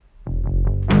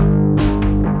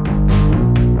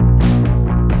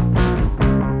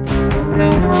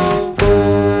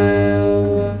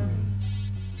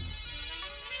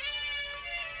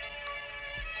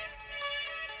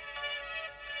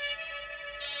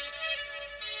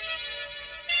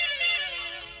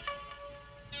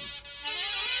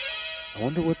I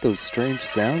wonder what those strange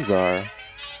sounds are.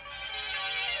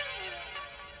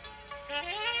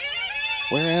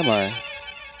 Where am I?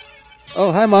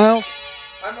 Oh, hi, Miles.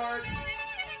 Hi, Mark.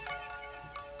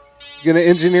 You gonna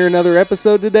engineer another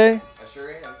episode today? I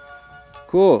sure am.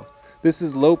 Cool. This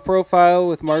is Low Profile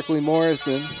with Markley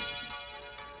Morrison.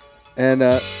 And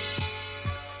I'm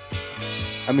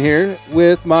here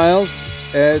with Miles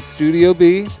at Studio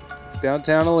B,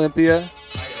 downtown Olympia.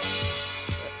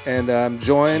 And I'm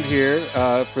joined here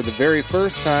for the very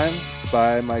first time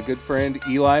by my good friend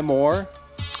Eli Moore.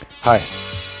 Hi.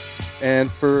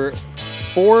 And for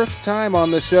fourth time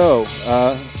on the show,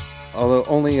 although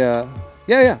only,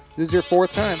 this is your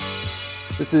fourth time.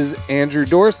 This is Andrew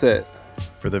Dorsett.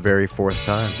 For the very fourth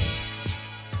time.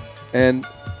 And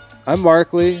I'm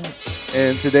Markley,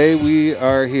 and today we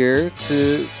are here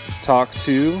to talk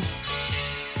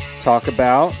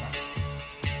about,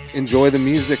 enjoy the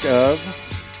music of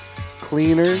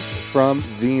Cleaners from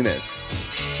Venus.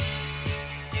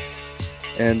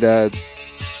 And this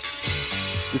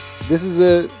is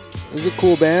a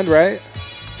cool band, right?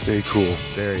 Very cool.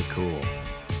 Very cool.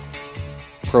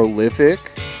 Prolific.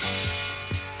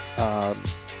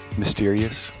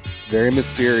 Mysterious. Very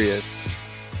mysterious.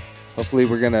 Hopefully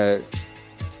we're going to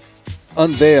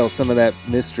unveil some of that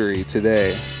mystery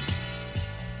today.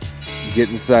 Get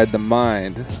inside the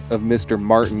mind of Mr.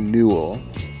 Martin Newell.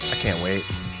 I can't wait.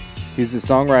 He's a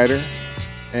songwriter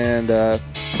and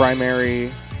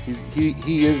primary.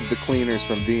 He is the Cleaners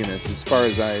from Venus, as far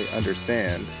as I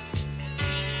understand.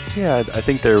 Yeah, I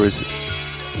think there was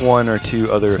one or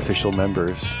two other official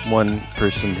members. One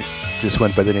person just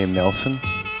went by the name Nelson.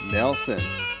 Nelson.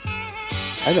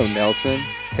 I know Nelson.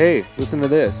 Hey, listen to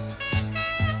this.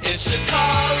 It's a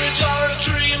corridor of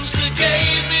dreams that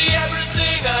gave me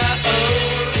everything I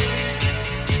own.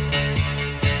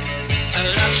 And I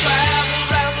traveled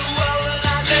around the world and I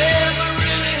never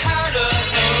really had a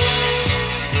home.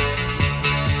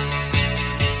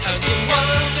 And the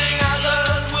one thing I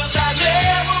learned was I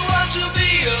never want to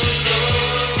be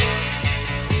alone.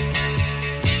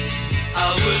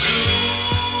 I was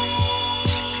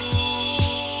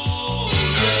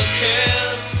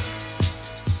looking.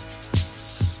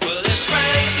 Well, there's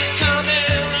friends that come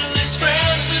in and there's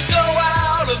friends that go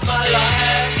out of my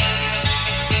life.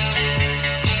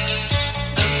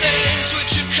 And things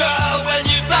which occur when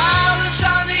you balance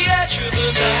on the edge of a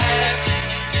knife.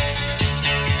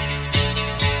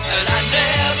 And I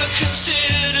never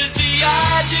considered the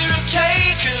idea of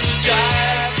taking a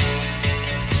dive.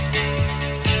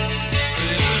 But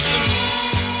it was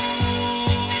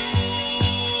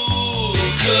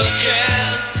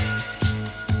cooking.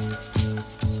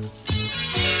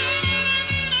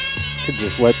 Could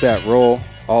just let that roll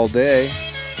all day.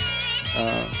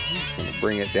 I'm just going to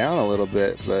bring it down a little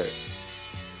bit, but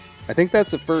I think that's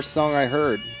the first song I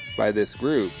heard by this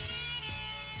group.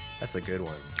 That's a good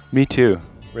one. Me too.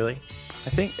 Really? I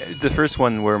think the first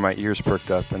one where my ears perked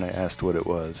up and I asked what it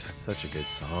was. Such a good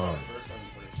song. First one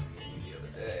you played for me the other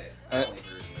day. Uh, I only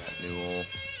heard Matt Newell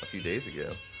a few days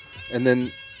ago. And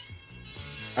then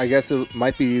I guess it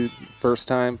might be first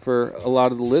time for a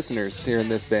lot of the listeners here in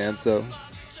this band, so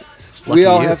we Lucky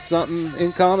all you. have something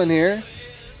in common here.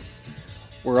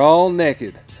 We're all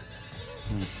naked.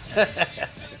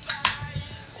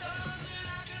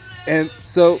 And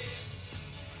so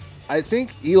I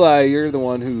think, Eli, you're the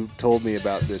one who told me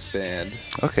about this band.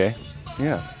 Okay.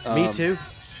 Yeah. Me Um, too.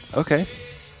 Okay.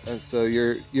 And so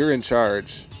you're in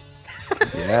charge.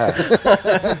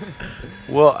 Yeah.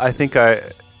 Well, I think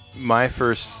my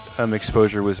first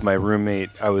exposure was my roommate.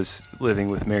 I was living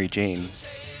with Mary Jane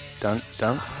Dump,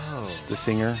 Oh. the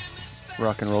singer,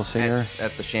 rock and roll singer.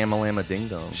 At the Shamalama Ding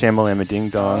Dong. Shamalama Ding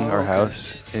Dong, Oh, our okay.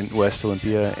 house in West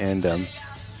Olympia, and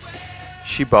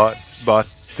she bought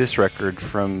this record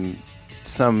from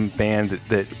some band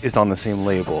that is on the same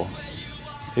label.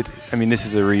 This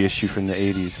is a reissue from the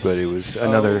 80s, but it was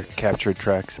another Captured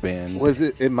Tracks band. Was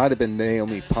it? It might have been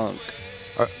Naomi Punk.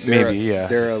 Maybe, yeah.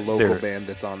 They're a local They're- band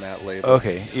that's on that label.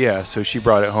 Okay, yeah, so she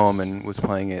brought it home and was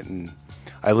playing it, and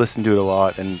I listened to it a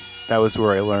lot, and that was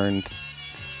where I learned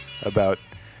about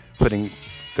putting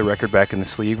the record back in the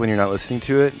sleeve when you're not listening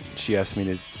to it. She asked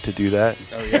me to do that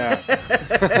Oh yeah.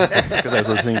 because I was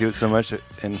listening to it so much,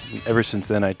 and ever since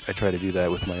then I try to do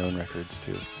that with my own records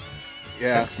too.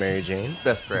 Yeah. Thanks, Mary Jane's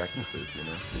best practices, you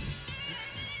know.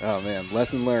 Oh man,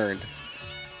 lesson learned.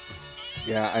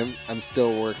 Yeah, I'm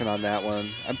still working on that one.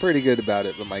 I'm pretty good about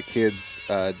it, but my kids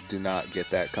do not get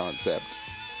that concept.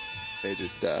 They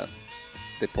just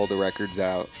they pull the records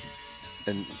out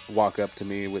and walk up to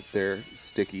me with their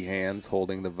sticky hands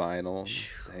holding the vinyl,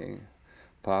 saying,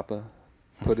 "Papa,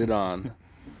 put it on."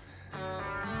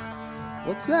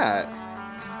 What's that?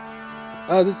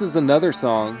 Oh, this is another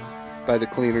song by the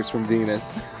Cleaners from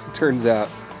Venus. Turns out.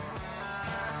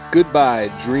 Goodbye,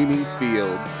 Dreaming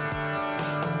Fields.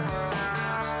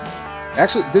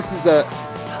 Actually, this is a...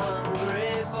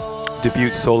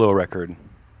 Debut solo record.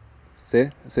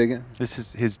 Say again? This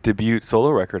is his debut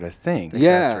solo record, I think.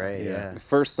 Yeah. That's right, yeah. The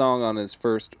first song on his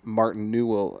first Martin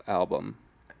Newell album.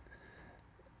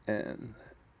 And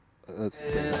let's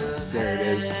bring it. There it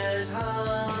is.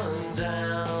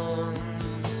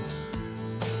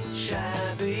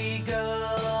 Shabby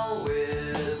girl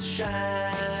with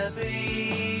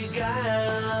shabby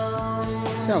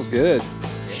gown. Sounds good.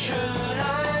 Should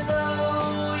I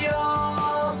know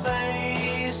your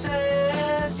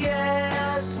faces?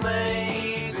 Yes,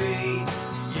 maybe.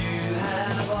 You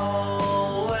have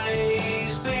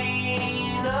always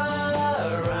been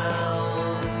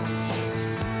around.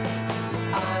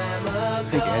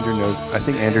 I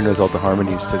think Andrew knows all the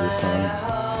harmonies to this song.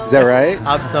 Is that right?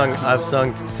 I've sung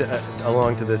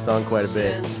along to this song quite a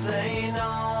bit.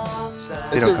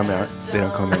 They don't come out. They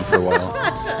don't come in for a while.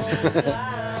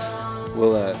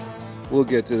 We'll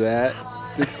get to that.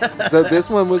 So this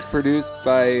one was produced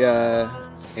by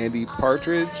Andy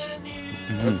Partridge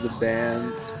of the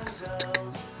band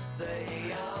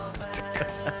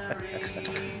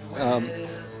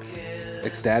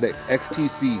Ecstatic,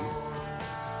 XTC.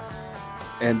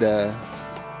 And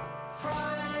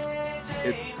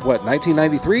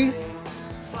 1993? Came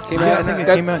Yeah, out. I think it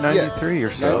That's- came out in yeah. 93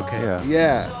 or so. Okay. Yeah.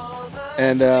 Yeah.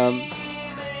 And,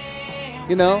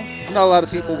 not a lot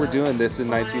of people were doing this in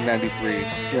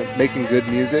 1993, making good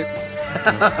music.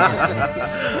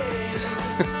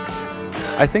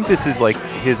 I think this is like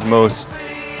his most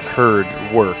heard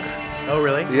work. Oh,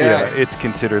 really? Yeah. It's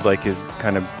considered like his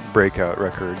kind of breakout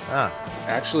record. Ah,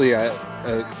 Actually, a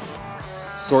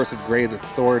source of great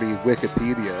authority,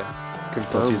 Wikipedia,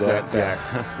 confirms that that,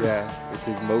 fact. Yeah, it's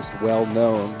his most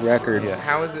well-known record. Yeah.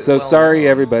 How is it? So well sorry, known?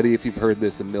 everybody, if you've heard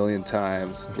this a million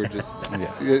times. We're just,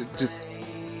 just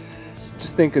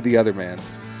think of the other man.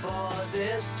 For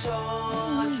this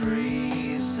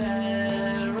tawdry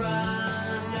serenade,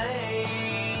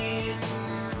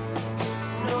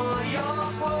 nor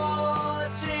your poor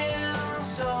tin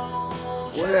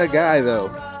soldier. What a guy, though.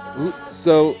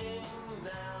 So,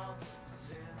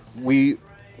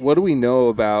 what do we know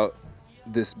about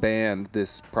this band,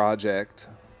 this project?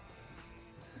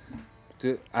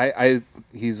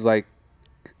 He's like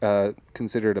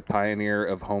considered a pioneer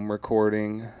of home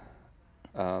recording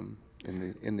in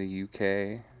the UK,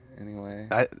 anyway.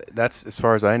 That's as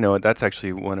far as I know. That's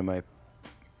actually one of my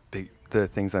the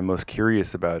things I'm most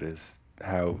curious about is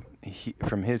how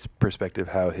from his perspective,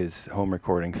 how his home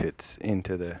recording fits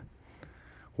into the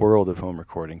world of home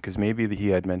recording. Because maybe he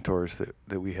had mentors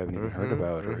that we haven't even heard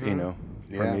about, or or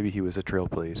Yeah. maybe he was a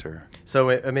trailblazer.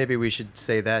 so maybe we should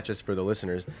say that just for the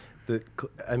listeners.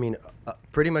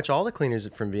 Pretty much all the Cleaners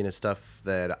from Venus stuff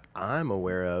that I'm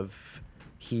aware of,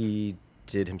 he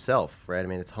did himself, right? I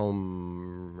mean, it's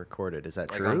home recorded. Is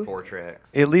that Like true? on 4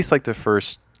 tracks. At least like the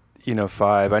first,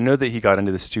 5. I know that he got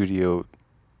into the studio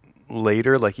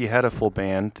later. Like he had a full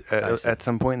band I see. at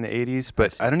some point in the 80s,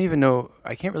 but I don't even know.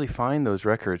 I can't really find those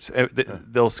records.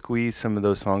 They'll squeeze some of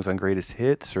those songs on Greatest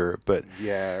Hits, but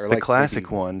Yeah, or the like classic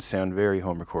maybe- ones sound very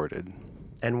home recorded.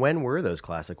 And when were those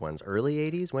classic ones? Early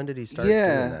 80s? When did he start doing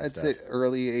Yeah, that I'd stuff? say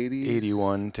early 80s.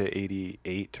 81 to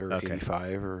 88 or Okay.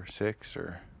 85 or 6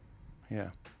 or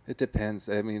It depends.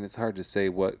 I mean, it's hard to say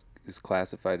what is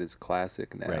classified as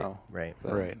classic now. Right.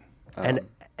 But, right. And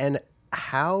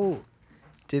how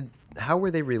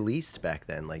were they released back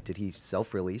then? Like, did he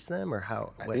self-release them, or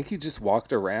how? I think he just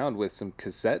walked around with some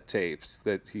cassette tapes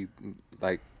that he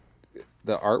like.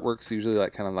 The artwork's usually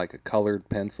like kind of like a colored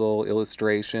pencil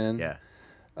illustration. Yeah.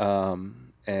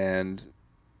 And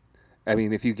I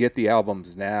mean, if you get the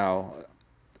albums now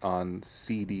on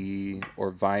CD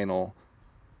or vinyl,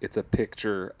 it's a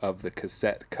picture of the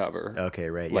cassette cover. Okay.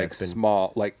 Right. Yeah, Like it's been-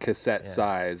 small, like cassette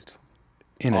sized.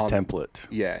 In a on- template.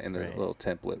 Yeah, in a Right. little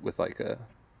template with like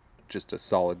just a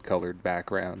solid colored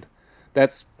background.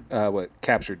 That's what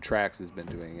Captured Tracks has been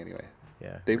doing anyway.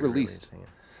 Yeah. they re-releasing released- it.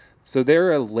 So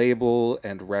they're a label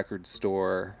and record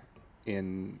store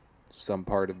in some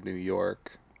part of New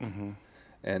York,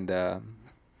 and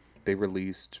they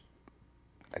released,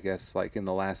 I guess, like in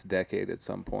the last decade at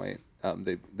some point.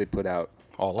 They put out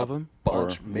All of them?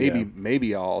 bunch, Or-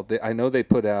 maybe all. I know they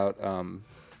put out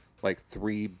like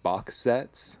 3 box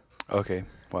sets, Okay.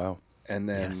 Wow. and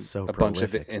then so a bunch of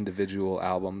prolific. individual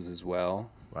albums as well.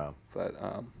 Wow. But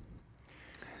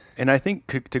And I think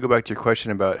to go back to your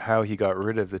question about how he got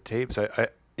rid of the tapes,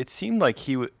 it seemed like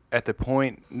at the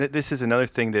point, this is another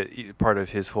thing that part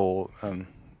of his whole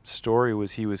story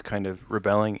was he was kind of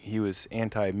rebelling. He was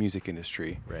anti-music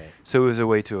industry. Right. So it was a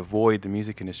way to avoid the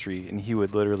music industry, and he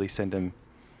would literally send them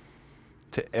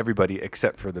to everybody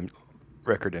except for the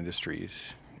record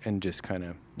industries and just kind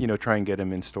of, try and get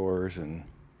them in stores and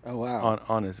Oh wow.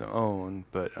 on his own.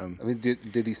 But I mean,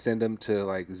 did he send them to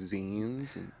like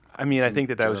zines? And I think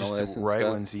that was just journalists and right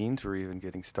stuff? when zines were even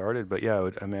getting started. But yeah, I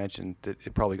would imagine that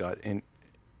it probably got in.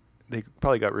 They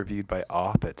probably got reviewed by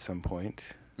Op at some point.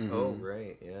 Mhm. Oh,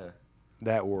 right, yeah.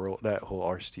 That whole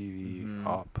Ars TV Mhm.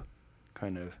 Op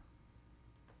kind of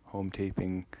home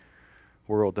taping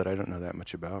world that I don't know that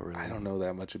much about really. I don't know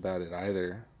that much about it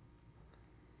either.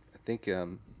 I think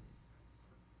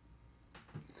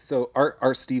so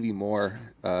our Stevie Moore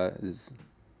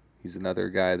he's another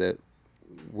guy that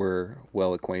we're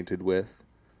well acquainted with,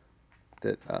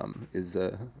 that is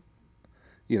the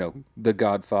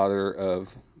godfather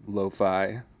of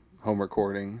lo-fi home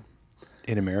recording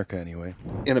In America anyway.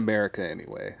 in America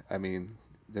anyway. I mean,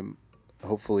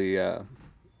 hopefully I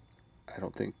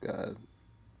don't think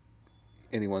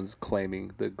anyone's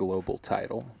claiming the global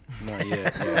title. Not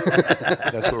yet. Yeah.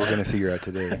 That's what we're going to figure out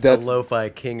today. That's The lo-fi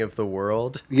king of the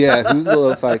world. yeah, who's the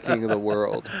lo-fi king of the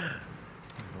world? I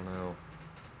don't know.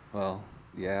 Well,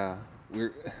 yeah,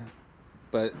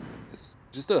 but it's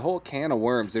just a whole can of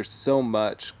worms. There's so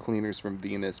much Cleaners from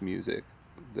Venus music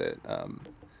that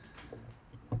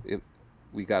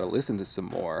we got to listen to some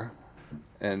more.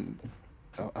 And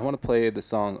I want to play the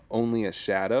song "Only a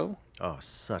Shadow." Oh,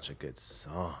 such a good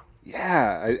song.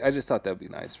 Yeah, I just thought that'd be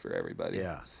nice for everybody.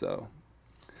 Yeah. So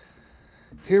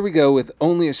here we go with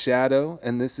 "Only a Shadow,"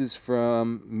 and this is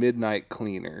from Midnight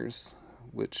Cleaners,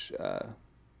 which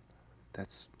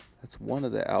that's one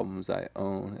of the albums I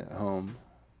own at home.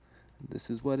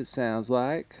 This is what it sounds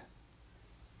like.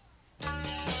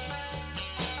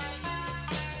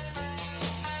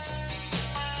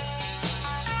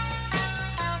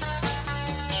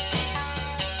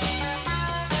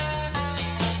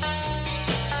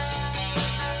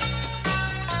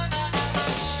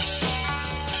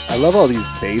 I love all these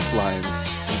bass lines.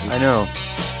 I know.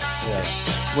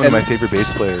 Yeah. One of my And- favorite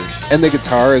bass players. And the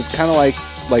guitar is kind of like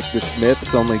the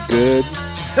Smiths, only good.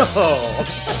 Oh.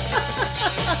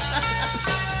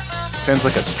 Sounds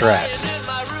like a Strat.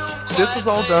 This is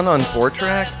all done on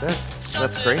 4-track?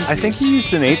 That's crazy. I think he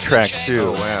used an 8-track too.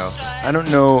 Oh, wow. I don't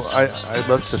know. I'd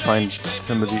love to find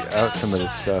some of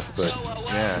this stuff, but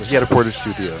Yeah. he had a Porter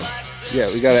Studio.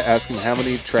 Yeah, we got to ask him how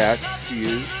many tracks he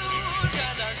used.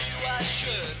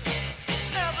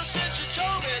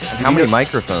 And how many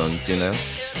microphones,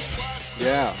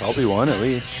 Yeah. Probably one at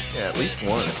least. Yeah, at least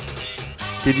one.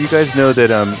 Did you guys know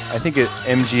that I think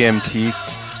MGMT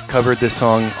covered this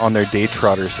song on their Day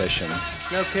Trotter session?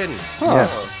 No kidding. Huh.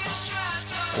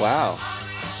 Wow.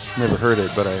 Never heard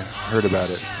it, but I heard about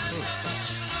it.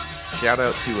 Shout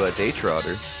out to Day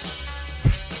Trotter.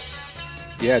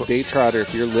 Yeah, Daytrotter,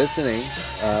 if you're listening,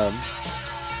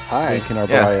 hi. Link in our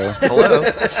Yeah. bio. Hello.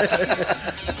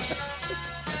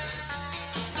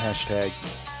 Hashtag.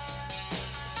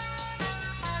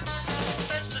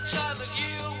 It's the time of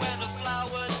year when a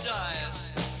flower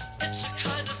dies. It's the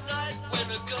kind of night when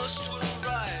a ghost will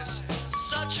rise.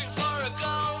 Searching for a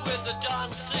girl with the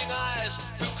dancing eyes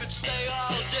who could stay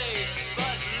all day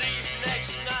but leave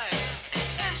next night.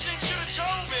 Instinct should have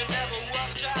told me never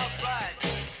worked out right.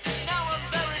 Now I'm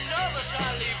very nervous, I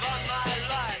leave on my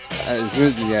light.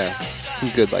 Some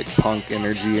good like punk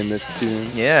energy in this tune.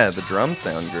 Yeah, the drums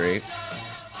sound great.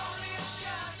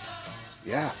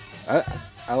 Yeah,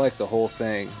 I like the whole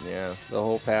thing, Yeah. the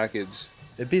whole package.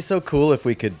 It'd be so cool if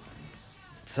we could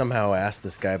somehow ask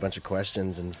this guy a bunch of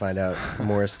questions and find out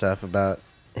more stuff about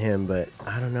him, but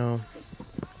I don't know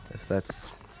if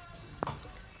that's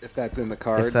In the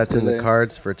cards. in the today.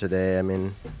 cards for today. I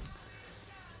mean,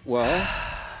 Well,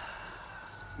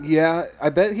 yeah, I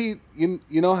bet you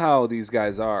know how these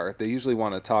guys are. They usually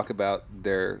want to talk about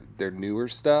their newer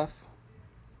stuff.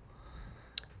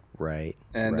 right.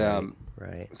 And,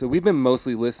 right. So we've been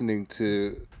mostly listening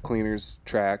to Cleaners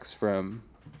tracks from,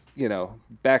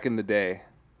 back in the day.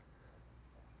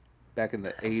 Back in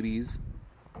the 80s.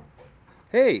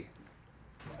 Hey,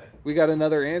 we got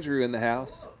another Andrew in the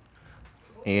house.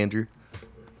 Andrew.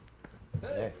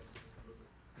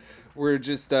 We're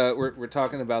just we're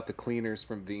talking about the Cleaners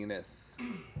from Venus.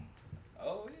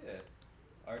 Oh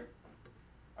yeah,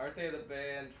 aren't they the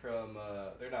band from?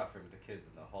 They're not from the Kids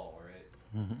in the Hall,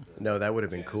 right? No, that would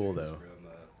have been cool though.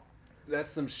 That's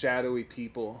some shadowy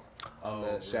people on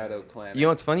the shadow planet. You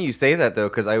know, it's funny you say that, though,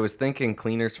 because I was thinking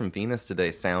Cleaners from Venus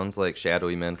today sounds like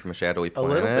shadowy men from a shadowy A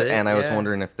little planet, bit, and I was yeah.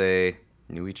 wondering if they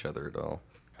knew each other at all.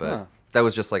 But Huh. that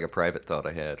was just like a private thought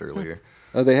I had earlier.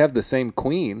 Oh, they have the same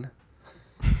queen.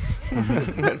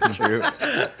 That's true.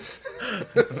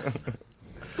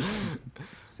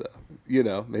 So,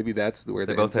 maybe that's where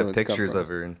They the both have influence come pictures from. of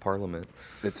her in Parliament.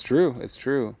 It's true. It's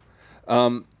true.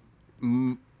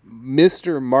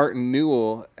 Mr. Martin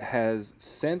Newell has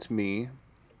sent me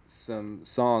some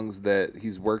songs that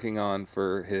he's working on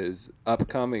for his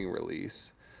upcoming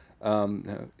release.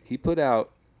 It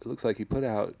looks like he put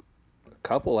out a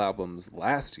couple albums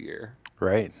last year,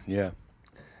 Right. Yeah.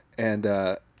 and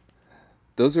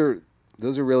those are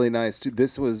really nice too.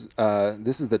 This is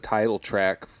the title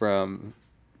track from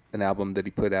an album that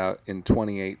he put out in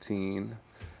 2018,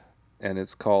 and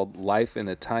it's called "Life in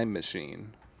a Time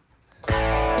Machine."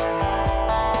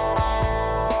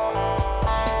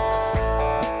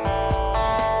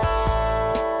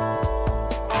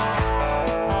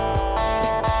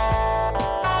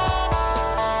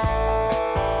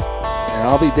 And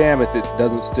I'll be damned if it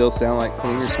doesn't still sound like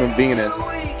Cleaners from Venus.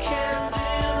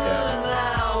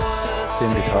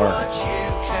 Same guitar.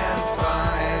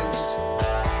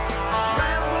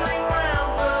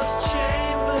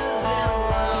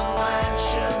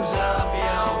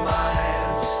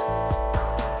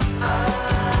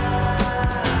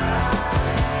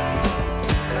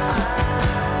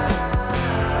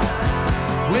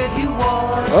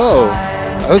 Oh,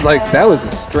 I was like, that was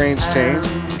a strange change.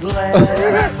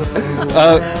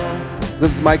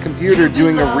 This is my computer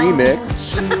doing a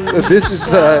remix. This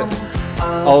is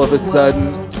all of a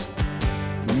sudden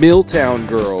Milltown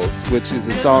Girls, which is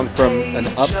a song from an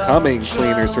upcoming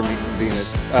Cleaners from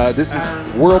Venus. This is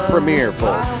world premiere,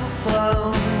 folks.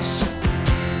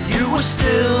 You were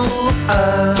still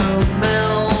a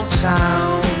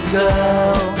Milltown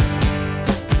girl.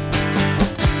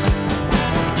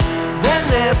 Then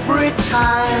every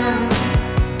time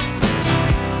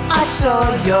I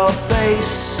saw your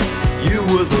face, you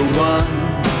were the one.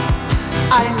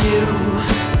 I knew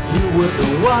you were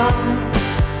the one.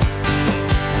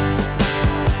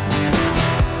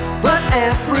 But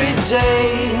every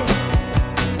day,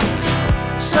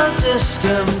 so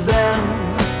distant then,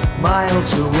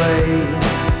 miles away,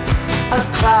 a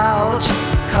cloud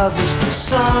covers the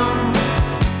sun.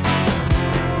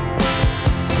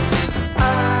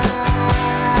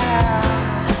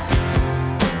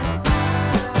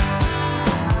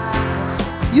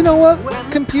 You know what,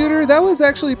 computer? That was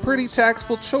actually a pretty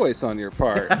tactful choice on your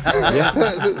part.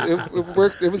 It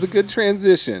worked. It was a good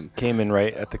transition. Came in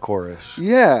right at the chorus.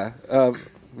 Yeah,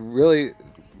 really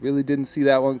didn't see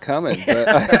that one coming. But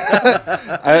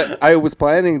I was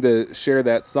planning to share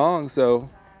that song, so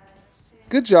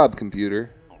good job,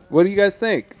 computer. What do you guys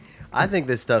think? I think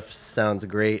this stuff sounds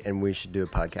great, and we should do a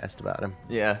podcast about him.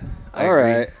 Yeah. I All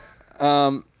agree. right.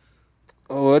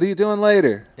 What are you doing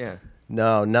later? Yeah.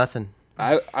 No, nothing.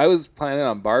 I was planning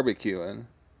on barbecuing.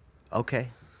 Okay.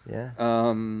 Yeah.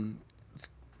 Are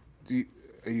you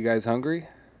guys hungry?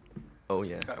 Oh,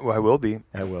 yeah. Well, I will be.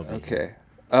 I will be. Okay.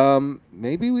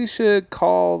 Maybe we should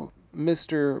call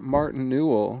Mr. Martin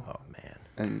Newell Oh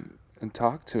man. and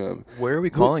talk to him. Where are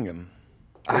we calling him?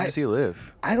 Where I- does he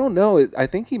live? I don't know. I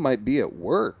think he might be at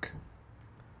work.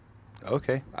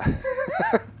 Okay.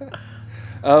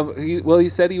 He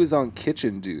said he was on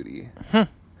kitchen duty.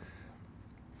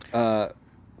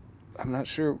 I'm not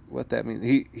sure what that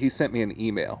means. He sent me an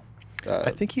email. I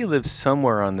think he lives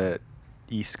somewhere on the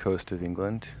east coast of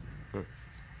England.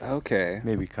 Okay.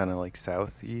 Maybe kind of like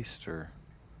southeast or.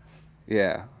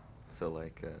 Yeah. So,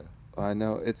 like, I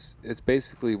know it's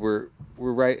basically we're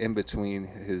right in between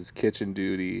his kitchen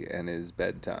duty and his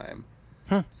bedtime.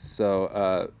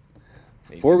 So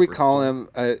maybe before we Bristol. call him,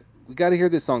 we got to hear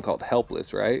this song called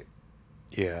 "Helpless," right?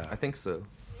 Yeah. I think so.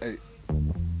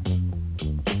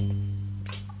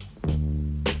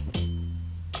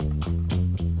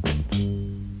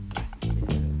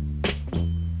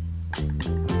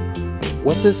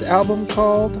 What's this album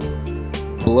called?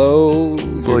 Blow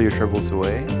Blow your troubles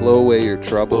away. Blow away your Blow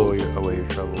troubles. away your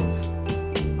troubles.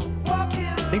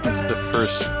 I think this is the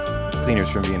first Cleaners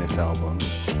from Venus album.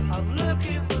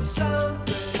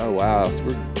 Oh wow, so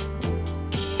we're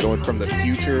going from the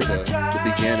future to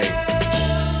the beginning.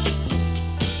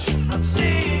 I'm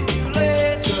seeing you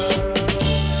later.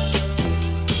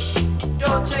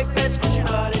 Don't take bets 'cause you're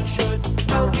not insured.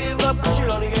 Don't give up 'cause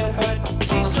you'll only get hurt.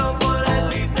 See someone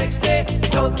and leave next day.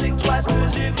 Don't think twice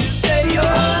 'cause if you stay, you're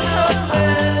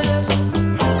helpless.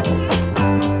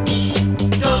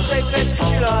 Don't take bets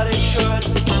 'cause you're not insured.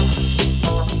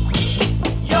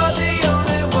 You're the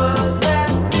only one that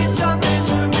means something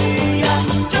to me. I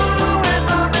don't know if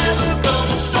I'm ever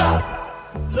gonna stop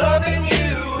loving you.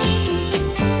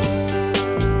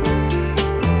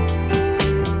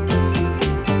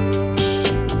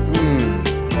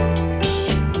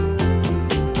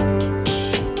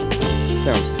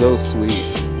 sounds so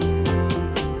sweet.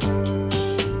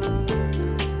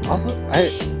 Also,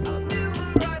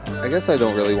 I guess I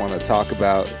don't really want to talk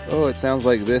about, oh, it sounds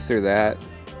like this or that.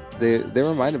 They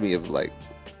reminded me of like,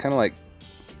 kind of like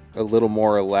a little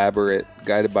more elaborate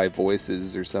Guided by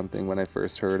Voices or something when I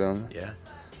first heard them. Yeah.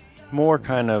 More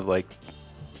kind of like,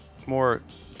 more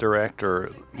direct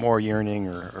or more yearning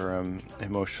or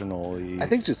emotionally. I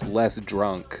think just less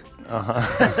drunk.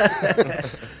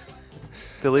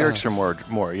 The lyrics are more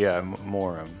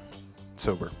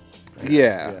sober.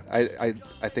 Yeah.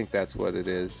 I think that's what it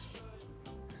is.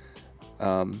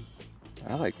 I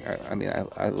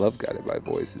love Guided by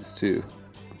Voices too.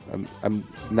 I'm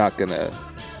not gonna.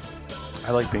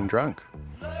 I like being drunk.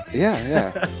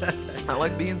 Yeah. I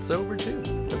like being sober too.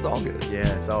 That's all good. Yeah,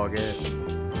 it's all good.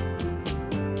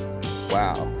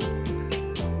 Wow.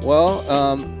 Well,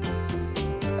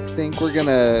 I think we're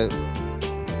gonna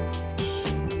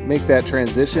make that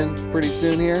transition pretty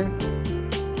soon here.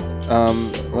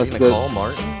 Let's call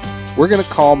Martin. We're gonna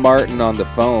call Martin on the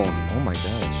phone, Oh my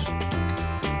gosh.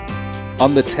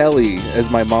 on the telly, as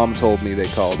my mom told me they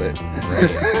called it.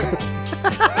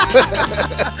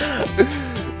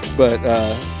 But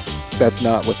that's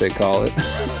not what they call it.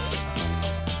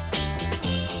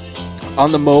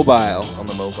 On the mobile. On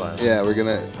the mobile. Yeah, we're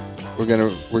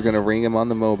gonna ring him on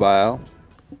the mobile.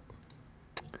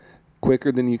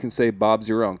 Quicker than you can say Bob's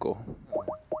your uncle.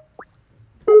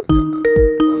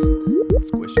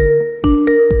 Squishy.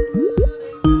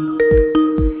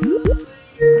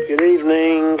 Good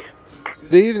evening.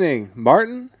 Good evening,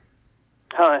 Martin.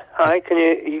 Hi. Can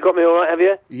you got me all right? Have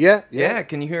you? Yeah. Yeah,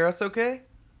 can you hear us okay?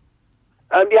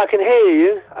 Yeah, I can hear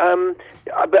you.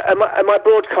 But am I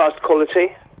broadcast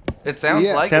quality? It sounds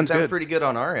Yeah. like Sounds it sounds good. pretty good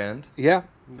on our end. Yeah.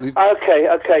 Okay.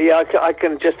 Yeah,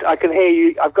 I can hear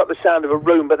you. I've got the sound of a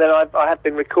room, but then I have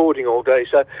been recording all day,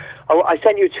 so I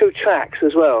sent you 2 tracks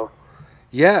as well.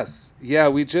 Yes. Yeah.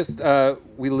 We just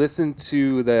we listened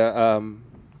to the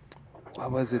what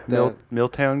was it? The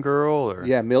Milltown Girl or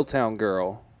yeah, Milltown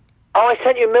Girl. Oh, I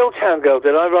sent you Milltown Girl,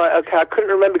 did I? Right. Okay. I couldn't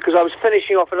remember because I was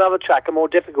finishing off another track, a more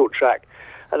difficult track,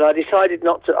 and I decided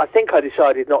not to. I think I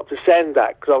decided not to send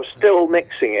that because I was still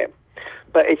mixing it.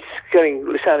 But it's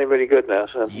sounding really good now.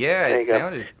 So Yeah, there it you go.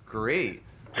 sounded great.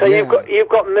 So Yeah. you've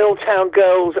got Milltown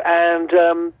Girls and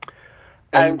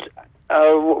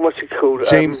what's it called?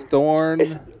 James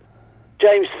Thorne.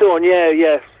 James Thorne. Yeah.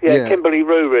 Yeah. Kimberly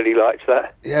Rue really likes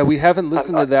that. Yeah, we haven't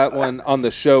listened to that one on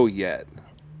the show yet,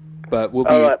 but we'll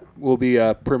All right. be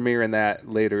premiering that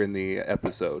later in the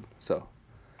episode. So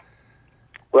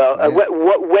Well, Yeah.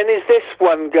 when is this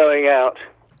one going out?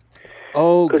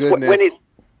 oh 'Cause goodness, when it-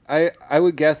 I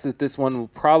would guess that this one will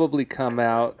probably come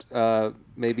out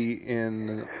maybe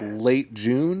in late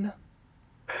June.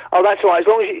 Oh, that's all right. As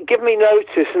long as you give me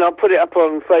notice, and I'll put it up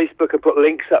on Facebook and put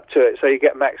links up to it, so you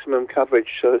get maximum coverage.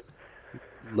 So,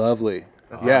 Lovely.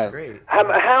 That sounds Yeah. great. I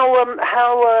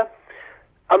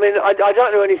mean, I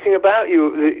don't know anything about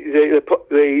you.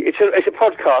 It's a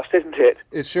podcast, isn't it?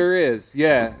 It sure is.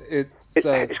 Yeah, it's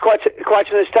It's quite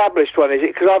an established one, is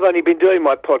it? Because I've only been doing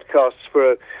my podcasts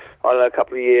for I don't know, a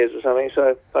couple of years or something.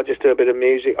 So I just do a bit of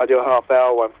music. I do a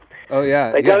half-hour one. oh yeah.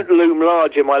 They yeah. don't loom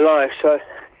large in my life, so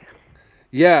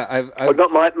Yeah, well,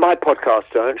 not my podcast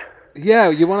don't. yeah.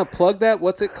 You want to plug that?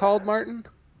 What's it called, Martin?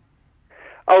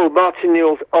 Oh, Martin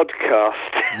Neal's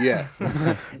Oddcast. Yes,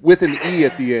 with an E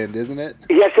at the end, isn't it?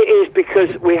 Yes, it is,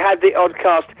 because we had the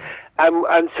Oddcast,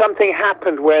 and something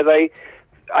happened where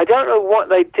I don't know what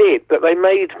they did, but they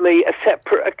made me a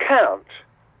separate account.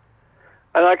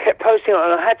 And I kept posting on,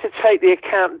 and I had to take the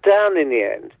account down in the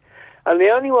end. And the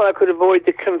only way I could avoid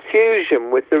the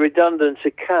confusion with the redundant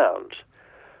account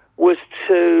was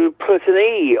to put an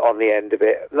E on the end of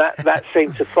it. That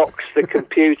seemed to fox the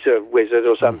computer wizard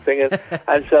or something.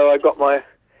 And so I got my...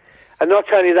 And not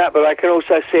only that, but I can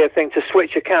also see a thing to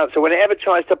switch accounts. So when it ever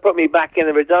tries to put me back in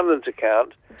a redundant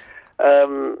account,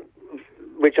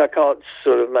 which I can't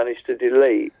sort of manage to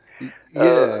delete,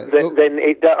 Yeah. then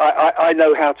I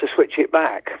know how to switch it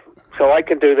back. So I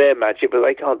can do their magic, but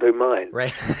they can't do mine.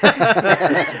 Right.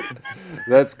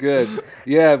 That's good.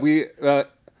 Yeah,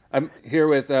 I'm here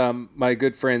with my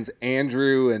good friends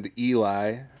Andrew and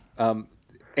Eli.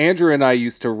 Andrew and I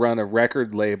used to run a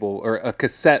record label, or a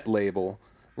cassette label,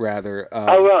 rather.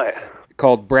 Oh, right.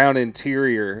 Called Brown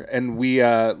Interior, and we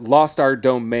lost our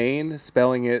domain,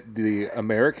 spelling it the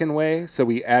American way, so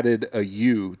we added a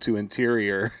U to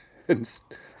Interior and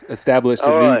established a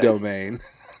All new right. domain.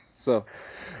 So,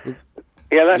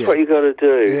 Yeah, that's Yeah. what you got to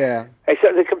do. yeah.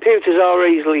 Except the computers are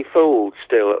easily fooled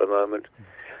still at the moment.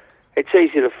 It's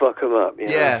easy to fuck them up. You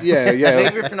know? Yeah. Yeah.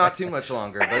 Maybe for not too much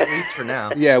longer, but at least for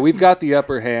now. Yeah, we've got the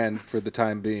upper hand for the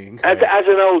time being. As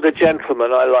an older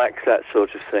gentleman, I like that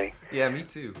sort of thing. Yeah, me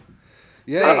too.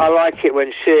 Yeah. I like it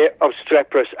when sheer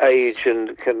obstreperous age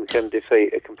and can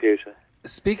defeat a computer.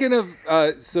 Speaking of,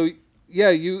 so yeah,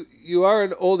 you are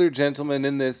an older gentleman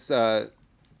in this,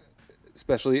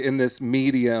 especially in this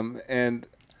medium, and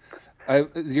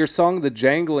your song "The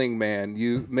Jangling Man,"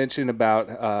 you mentioned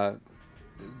about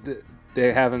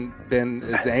they haven't been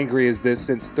as angry as this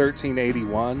since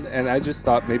 1381, and I just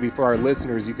thought maybe for our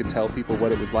listeners you could tell people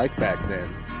what it was like back then.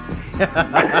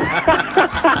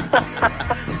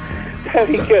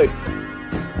 Very good.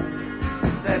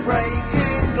 They're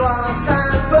breaking glass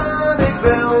and burning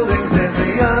buildings in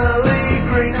the early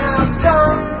greenhouse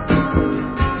sun.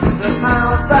 The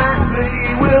powers that be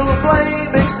will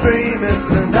blame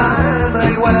extremists, and I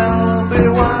may well be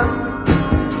one.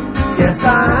 Yes,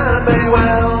 I may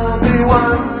well be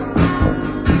one.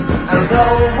 And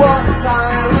oh, what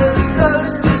Tyler's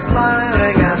ghost is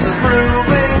smiling as a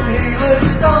brooming he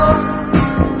looks on.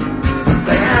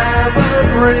 They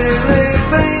haven't really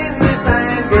been this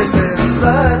angry since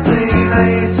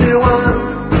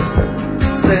 1381.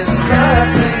 Since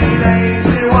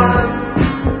 1381.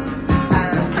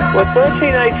 Well,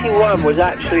 1381 was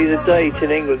actually the date in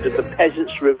England of the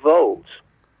Peasants' Revolt.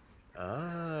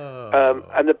 Oh.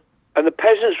 And the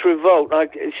Peasants' Revolt.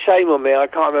 Shame on me, I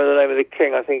can't remember the name of the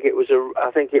king. I think it was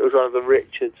one of the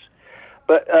Richards.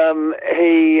 But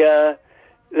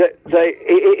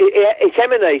it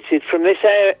emanated from this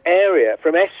area,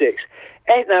 from Essex.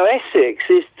 Now, Essex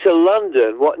is to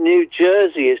London what New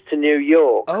Jersey is to New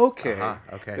York. Okay.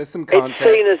 Okay. There's some It's context.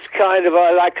 seen as kind of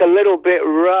like a little bit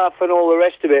rough and all the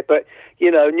rest of it, but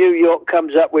New York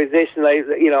comes up with this, and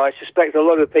I suspect a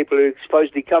lot of the people who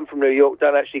supposedly come from New York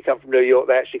don't actually come from New York;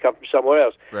 they actually come from somewhere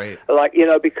else. Right.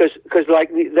 Because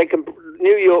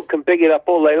New York can big it up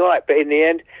all they like, but in the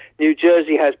end, New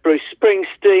Jersey has Bruce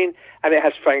Springsteen and it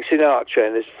has Frank Sinatra,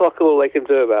 and there's fuck all they can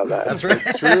do about that. That's right.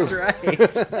 It's true. That's right.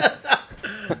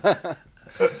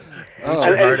 And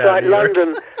it's like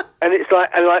London, and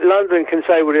like London can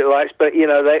say what it likes, but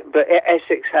but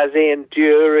Essex has Ian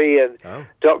Dury and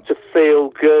Dr.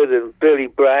 Feelgood and Billy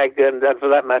Bragg and for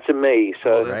that matter me.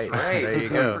 So Right. Right. There you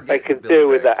go. they can deal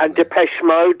with that. And Depeche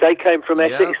Mode, they came from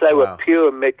Essex. They were Wow.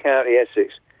 pure mid-county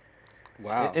Essex.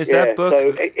 Wow. Is Yeah, that book?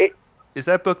 so Is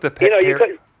that book the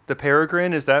the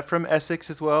Peregrine? Is that from Essex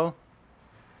as well?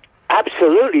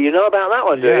 absolutely, you know about that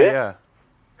one, do you? Yeah.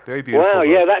 Very beautiful. Wow, book.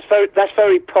 yeah, that's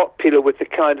very popular with the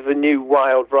kind of the new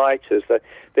wild writers, the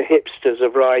hipsters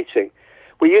of writing.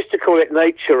 We used to call it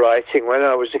nature writing when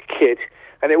I was a kid,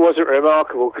 and it wasn't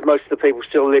remarkable because most of the people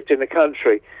still lived in the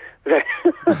country. but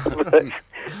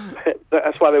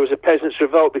that's why there was a peasants'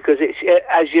 revolt, because it's,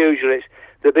 as usual, it's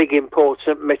the big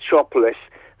important metropolis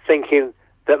thinking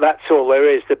that that's all there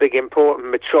is, the big important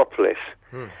metropolis.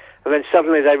 And then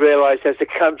suddenly they realise there's a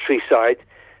countryside,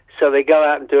 so they go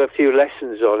out and do a few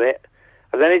lessons on it,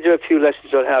 and then they do a few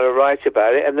lessons on how to write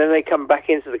about it, and then they come back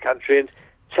into the country and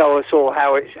tell us all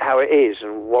how it is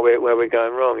and where we're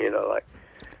going wrong, like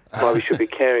why we should be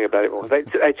caring about it more. They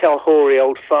tell hoary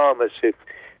old farmers who've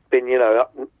been,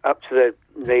 up to their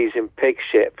knees in pig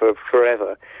shit for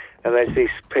forever, and there's these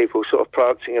people sort of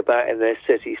prancing about in their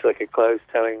cities like a clothes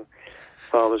telling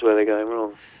farmers where they're going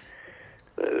wrong.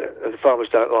 The farmers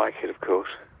don't like it, of course.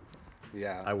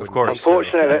 Yeah. I wouldn't course. think so.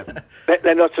 Unfortunately,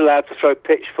 they're not allowed to throw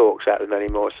pitchforks at them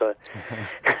anymore, so...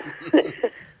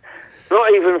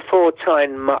 Not even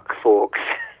 4-tine muck forks.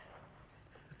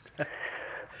 So,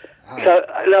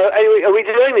 no, anyway, are we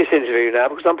doing this interview now?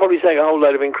 Because I'm probably saying a whole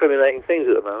load of incriminating things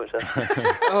at the moment. So.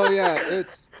 Oh yeah,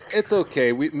 it's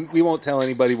okay. We won't tell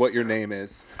anybody what your name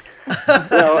is.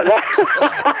 No.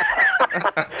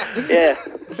 Yeah.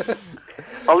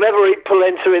 I'll never eat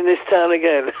polenta in this town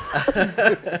again.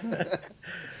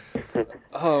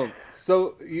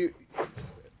 So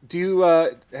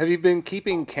have you been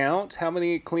keeping count? How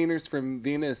many Cleaners from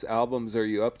Venus albums are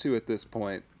you up to at this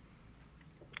point?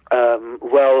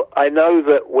 Well, I know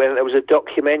that when there was a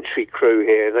documentary crew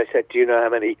here, they said, "Do you know how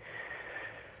many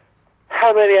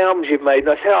albums you've made?" And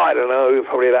I said, "I don't know,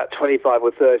 probably about 25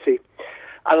 or 30."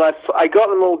 And I got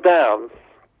them all down.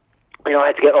 I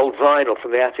had to get old vinyl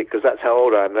from the attic because that's how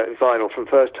old I am. Vinyl from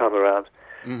first time around,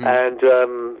 and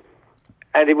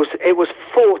it was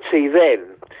 40 then.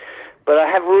 But I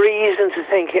have reason to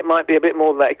think it might be a bit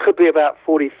more than that. It could be about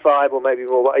 45 or maybe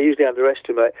more, but I usually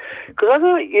underestimate. Because I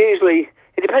know it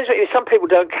depends. Some people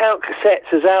don't count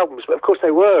cassettes as albums, but of course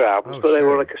they were albums, but they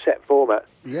were on a cassette format.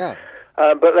 Yeah.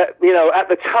 But at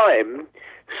the time,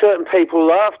 certain people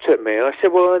laughed at me, and I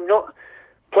said, "Well, I'm not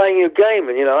playing your game,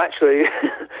 and actually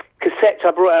cassettes.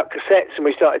 I brought out cassettes, and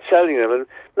we started selling them, and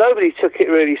nobody took it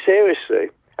really seriously.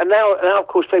 And now of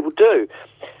course, people do.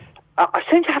 I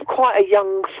seem to have quite a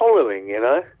young following,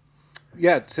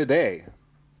 Yeah, today.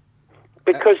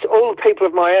 because all the people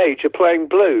of my age are playing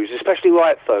blues, especially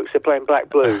white folks. They're playing black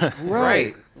blues.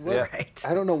 Right. Right.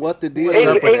 I don't know what the deal What's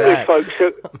up is. with English that? folks,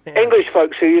 English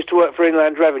folks who used to work for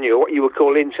Inland Revenue, or what you would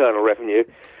call internal revenue,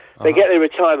 they get their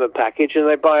retirement package and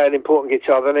they buy an important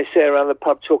guitar. Then they sit around the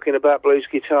pub talking about blues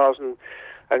guitars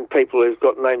and people who've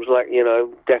got names like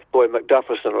Deaf Boy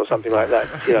McDufferson or something like that.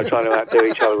 Trying to outdo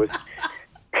each other with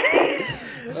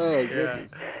Oh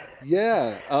goodness.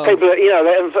 Yeah. people.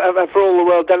 They, for all the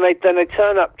world. Then they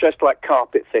turn up dressed like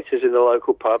carpet fitters in the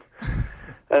local pub,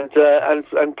 and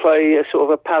play a sort of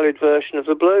a pallid version of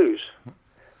the blues.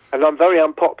 And I'm very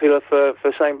unpopular for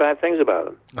saying bad things about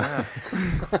them. Yeah.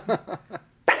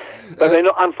 But they're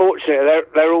not. Unfortunately,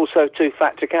 they're also too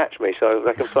fat to catch me, so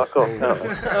they can fuck off, can't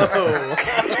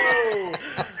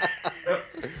they?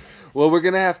 Well, we're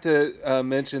gonna have to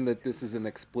mention that this is an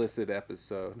explicit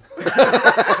episode.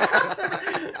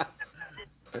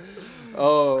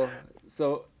 Oh,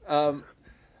 so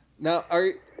now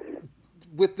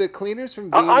with the Cleaners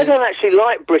from Venus. I don't actually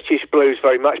like British blues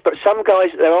very much, but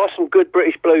there are some good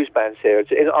British blues bands here.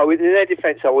 In their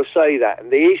defence, I will say that. And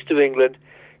the east of England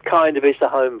kind of is the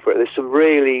home for it. There's some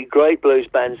really great blues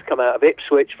bands come out of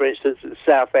Ipswich, for instance, at the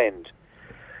South End.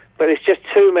 But it's just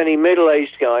too many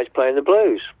middle-aged guys playing the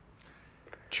blues.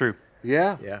 True.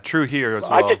 Yeah. True here as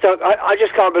well. I just don't. I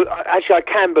just can't. Actually, I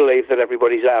can believe that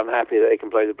everybody's unhappy that they can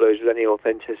play the blues with any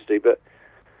authenticity, but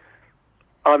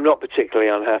I'm not particularly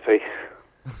unhappy.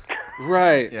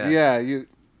 Right. Yeah.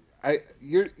 Yeah.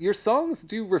 Your songs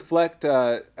do reflect.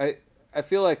 I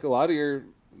feel like a lot of your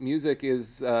music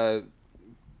is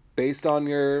based on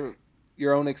your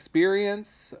own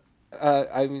experience.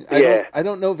 I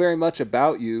don't know very much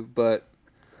about you, but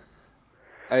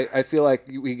I feel like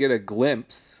we get a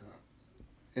glimpse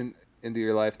into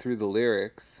your life through the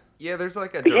lyrics. Yeah, there's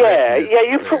like a Yeah. directness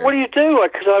there. What do you do?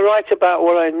 Because I write about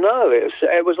what I know.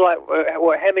 It was like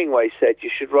what Hemingway said.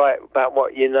 You should write about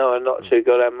what you know and not too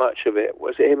goddamn much of it.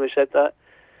 Was it him who said that?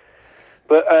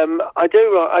 But I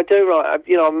do write.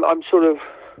 I'm sort of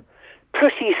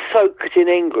pretty soaked in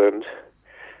England.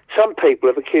 Some people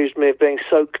have accused me of being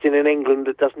soaked in an England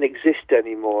that doesn't exist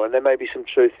anymore, and there may be some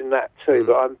truth in that too.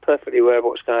 But I'm perfectly aware of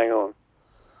what's going on.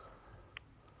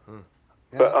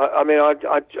 But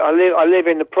I live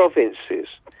in the provinces.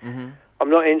 Mm-hmm. I'm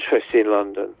not interested in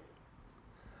London,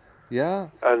 Yeah.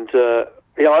 and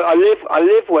I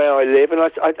live where I live, and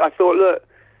I thought, look,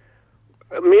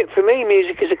 for me,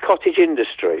 music is a cottage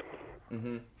industry.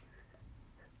 Mm-hmm.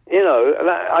 And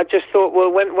I just thought,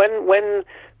 well, when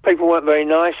people weren't very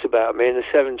nice about me in the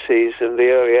 70s and the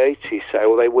early 80s, say,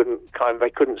 well, they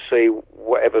couldn't see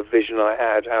whatever vision I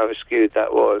had, how skewed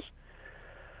that was.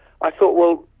 I thought,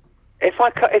 well, if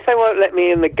they won't let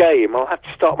me in the game, I'll have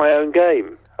to start my own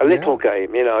game, a little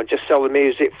game, just sell the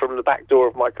music from the back door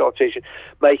of my cottage and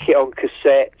make it on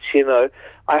cassettes,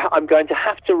 I'm going to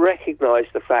have to recognise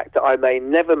the fact that I may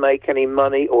never make any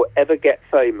money or ever get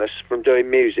famous from doing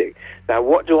music. Now,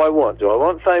 what do I want? Do I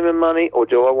want fame and money, or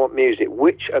do I want music?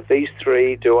 Which of these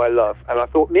three do I love? And I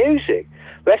thought, music.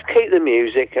 Let's keep the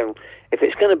music, and if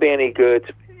it's going to be any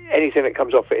good, anything that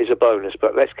comes off it is a bonus,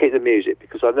 but let's keep the music,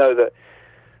 because I know that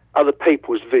other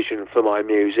people's vision for my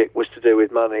music was to do with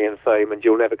money and fame, and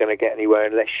you're never going to get anywhere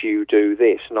unless you do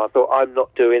this. And I thought, I'm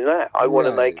not doing that. I want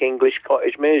to make English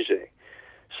cottage music.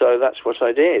 So that's what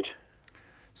I did.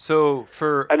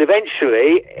 And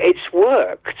eventually it's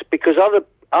worked, because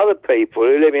other people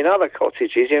who live in other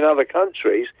cottages in other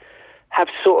countries have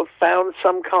sort of found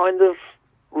some kind of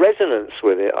resonance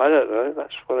with it. I don't know.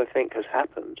 That's what I think has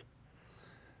happened.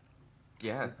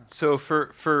 Yeah. So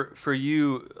for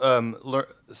you,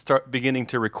 start beginning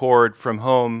to record from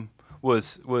home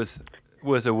was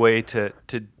a way to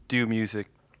do music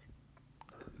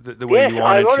the way you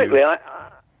wanted ironically, to.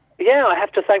 I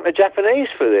have to thank the Japanese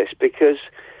for this, because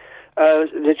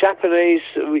the Japanese,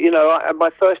 my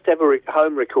first ever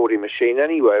home recording machine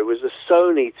anyway was a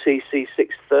Sony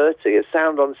TC630, a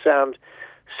sound-on-sound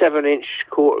 7-inch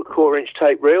quarter-inch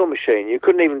tape reel machine. You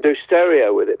couldn't even do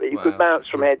stereo with it, but you could bounce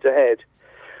from head to head.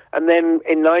 And then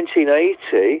in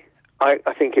 1980,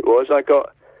 I think it was, I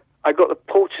got the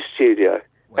Porter Studio,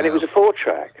 and it was a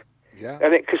 4-track,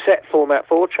 and it cassette format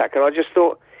 4-track, and I just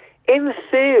thought, in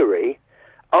theory,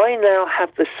 I now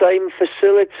have the same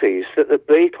facilities that the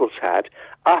Beatles had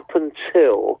up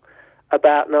until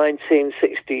about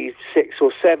 1966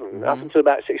 or 7, up until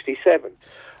about 67.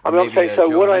 I'm not saying so.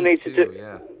 What I need to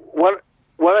do,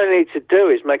 what I need to do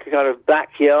is make a kind of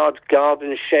backyard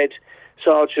garden shed,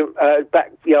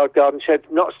 backyard garden shed,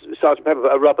 not Sergeant Pepper,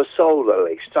 but a Rubber Soul at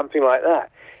least, something like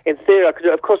that. In theory, I could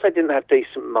do. Of course, I didn't have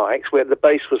decent mics. The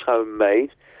bass was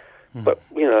homemade, but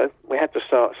we had to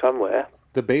start somewhere.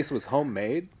 The bass was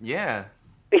homemade? Yeah.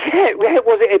 Yeah, it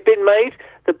was. It had been made.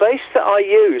 The bass that I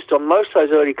used on most of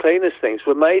those early Cleaners things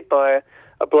were made by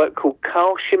a bloke called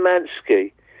Karl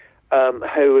Szymanski,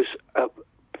 who was a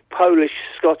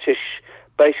Polish-Scottish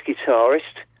bass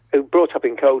guitarist who brought up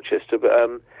in Colchester,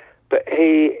 but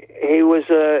he was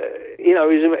he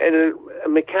was a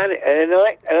mechanic, an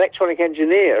electronic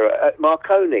engineer at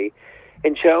Marconi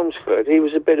in Chelmsford. He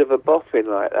was a bit of a boffin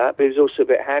like that, but he was also a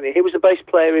bit handy. He was a bass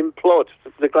player in Plod,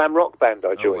 the glam rock band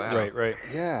I joined. wow. Right.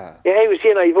 Yeah. Yeah, he was.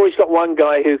 You've always got one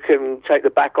guy who can take the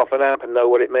back off an amp and know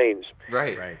what it means.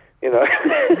 Right. And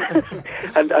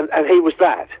he was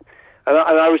that. And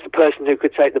I was the person who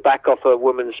could take the back off a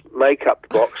woman's makeup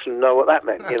box and know what that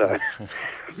meant.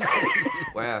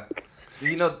 Wow.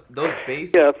 Those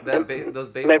bass, those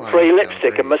bass meant lines free sound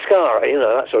lipstick and great. mascara,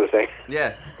 that sort of thing.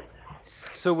 Yeah.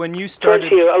 So when you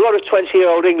started, A lot of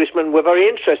 20-year-old Englishmen were very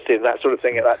interested in that sort of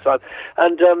thing at that time.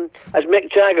 And as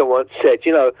Mick Jagger once said,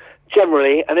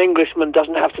 generally an Englishman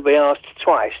doesn't have to be asked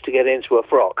twice to get into a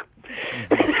frock.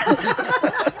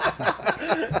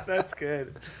 That's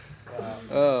good.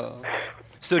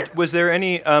 so was there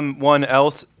any one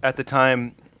else at the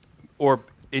time, or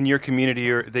in your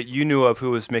community, or that you knew of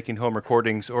who was making home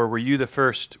recordings, or were you the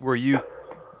first? Were you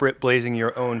blazing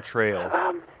your own trail?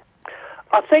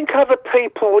 I think other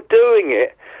people were doing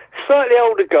it. Slightly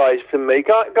older guys than me,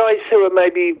 guys who were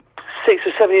maybe 6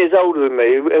 or 7 years older than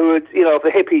me, who were, of the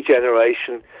hippie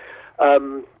generation,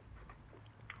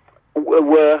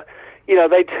 were,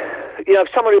 if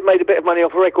someone who'd made a bit of money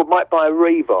off a record might buy a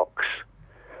Revox.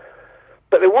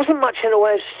 But there wasn't much in the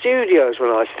way of studios when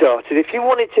I started. If you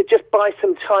wanted to just buy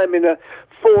some time in a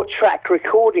 4-track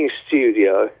recording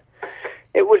studio,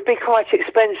 it would be quite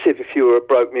expensive if you were a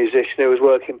broke musician who was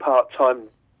working part-time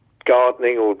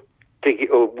gardening or digging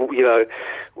or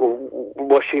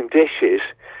washing dishes.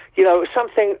 It was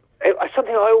something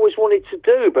I always wanted to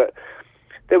do, but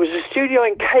there was a studio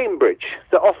in Cambridge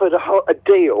that offered a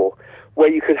deal where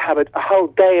you could have a whole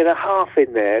day and a half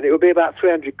in there, and it would be about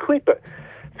 300 quid, but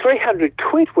 300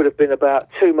 quid would have been about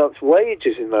 2 months'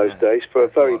 wages in those days for a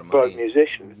very broke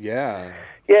musician. Yeah.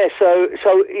 Yeah, so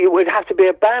it would have to be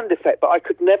a band effect, but I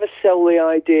could never sell the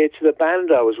idea to the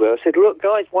band I was with. I said, look,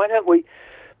 guys, why don't we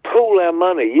pool our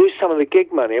money, use some of the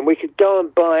gig money, and we could go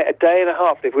and buy a day and a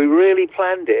half. If we really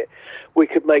planned it, we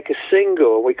could make a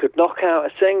single, we could knock out a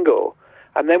single,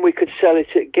 and then we could sell it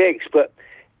at gigs. But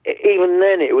even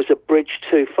then, it was a bridge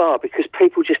too far because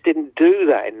people just didn't do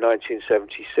that in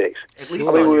 1976. At least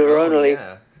I mean, on we your were own, only...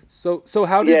 yeah. So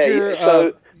how did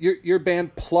Yeah, your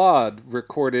band Plod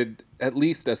recorded at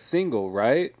least a single,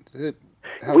 right?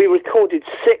 We recorded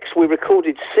 6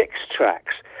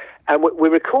 tracks, and we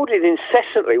recorded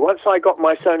incessantly. Once I got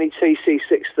my Sony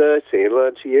TC630 and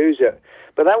learned to use it,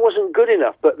 but that wasn't good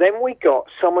enough. But then we got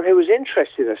someone who was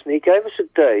interested in us, and he gave us a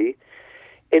day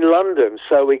in London.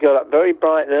 So we got up very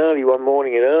bright and early one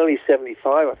morning in early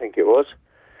 75, I think it was.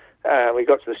 We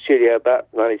got to the studio about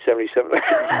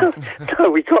 1977. So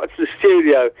we got to the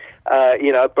studio,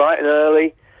 bright and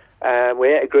early.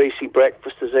 We ate a greasy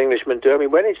breakfast as Englishmen do. We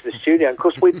went into the studio, and of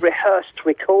course we'd rehearsed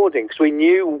recording because we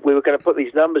knew we were going to put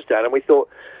these numbers down, and we thought,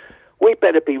 we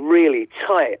better be really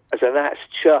tight as an ass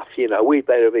chuff, we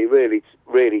better be really,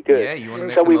 really good. Yeah, you want to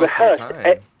make so the we most of your rehearsed.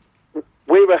 time.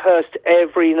 We rehearsed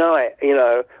every night,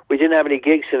 We didn't have any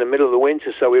gigs in the middle of the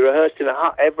winter, so we rehearsed in a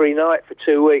hut every night for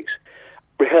 2 weeks.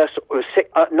 Rehearsed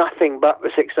nothing but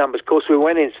the 6 numbers. Of course, we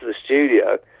went into the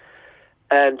studio,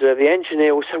 and the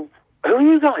engineer was so, who are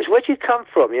you guys? Where do you come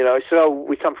from? He said, oh,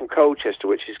 we come from Colchester,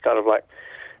 which is kind of like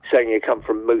saying you come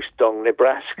from Moose Dong,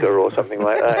 Nebraska, or something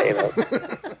like that,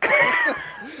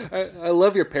 I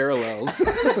love your parallels.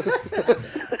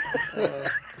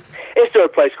 Is there a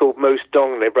place called Moose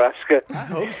Dong, Nebraska? I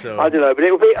hope so. I don't know, but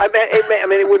it would be. I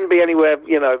mean, it wouldn't be anywhere,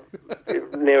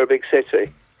 near a big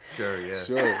city. Sure, yeah.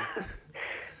 Sure.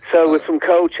 So we're from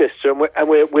Colchester, and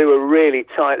we were a really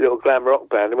tight little glam rock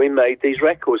band, and we made these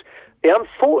records. The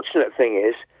unfortunate thing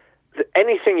is that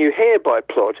anything you hear by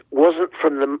Plod wasn't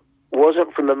from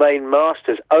the main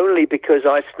masters, only because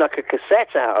I snuck a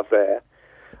cassette out of there.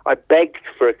 I begged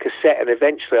for a cassette, and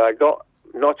eventually I got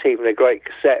not even a great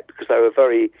cassette because they were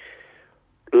very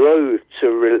loath to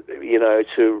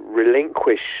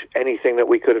relinquish anything that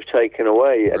we could have taken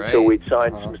away until we'd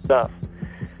signed some stuff.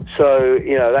 So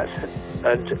that's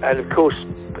and of course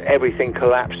everything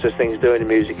collapsed as things do in the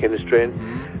music industry.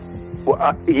 And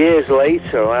years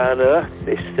later, I unearthed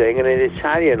this thing, and an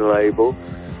Italian label.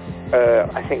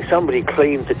 I think somebody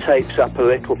cleaned the tapes up a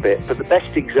little bit, but the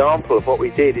best example of what we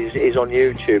did is on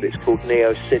YouTube. It's called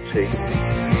Neo City.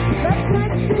 Let's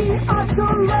take the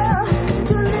Autola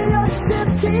to Neo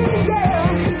City, yeah.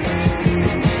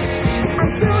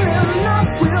 And soon enough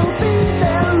we'll be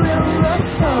there in the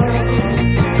sun.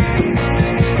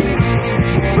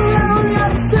 Brown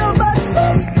your silver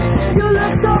tip, you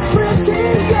look so pretty,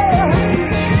 yeah.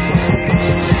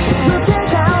 We'll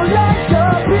take our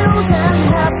leisure bills and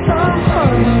have some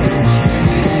fun.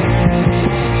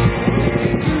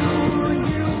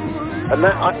 And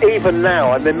that, even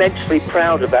now, I'm immensely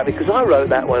proud of that, because I wrote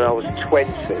that when I was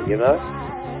 20, you know,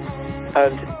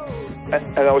 and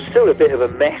I was still a bit of a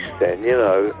mess then, you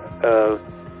know.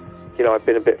 I've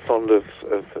been a bit fond of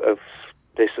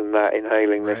this and that,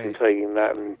 inhaling this and taking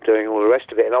that, and doing all the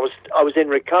rest of it. And I was in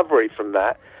recovery from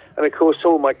that, and of course,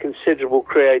 all my considerable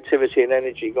creativity and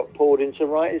energy got poured into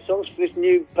writing songs for this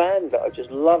new band that I just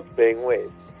loved being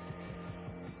with.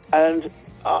 And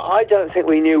I don't think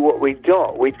we knew what we'd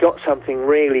got. We'd got something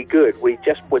really good. We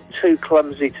just were too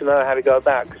clumsy to know how to go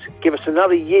about. Because give us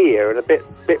another year and a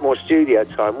bit more studio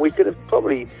time, we could have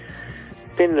probably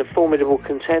been the formidable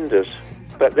contenders.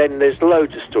 But then there's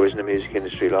loads of stories in the music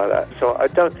industry like that. So I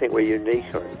don't think we're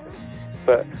unique or anything.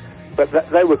 But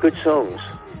they were good songs.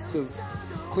 So,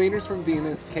 Cleaners from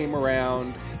Venus came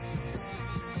around.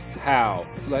 How?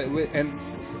 And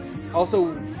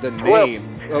also the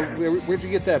name. Where'd you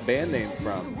get that band name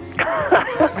from?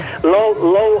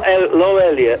 Lol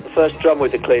Elliott, the first drummer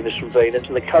with the Cleaners from Venus,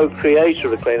 and the co-creator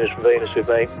of the Cleaners from Venus with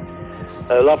me,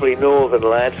 a lovely northern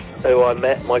lad who I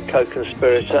met, my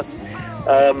co-conspirator.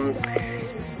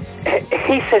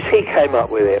 He says he came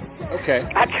up with it. Okay.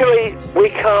 Actually, we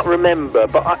can't remember,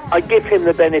 but I give him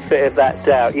the benefit of that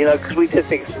doubt, you know, because we did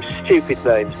think of some stupid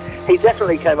names. He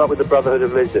definitely came up with the Brotherhood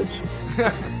of Lizards.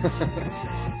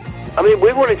 I mean,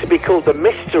 we wanted to be called the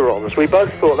Mysterons. We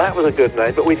both thought that was a good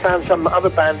name, but we found some other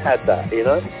band had that, you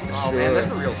know? Oh, man,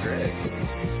 that's a real drag.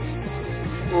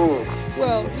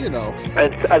 Well, you know.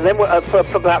 And then for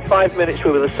about 5 minutes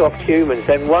we were the Soft Humans.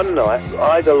 Then one night,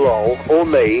 either Lol or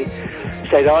me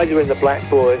said either in the Black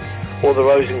Boy or the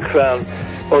Rose and Crown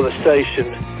or the Station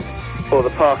or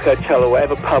the Park Hotel or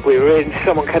whatever pub we were in,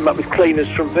 someone came up with Cleaners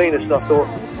from Venus, and I thought,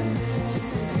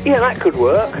 yeah, that could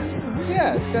work.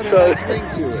 Yeah, it's got a nice ring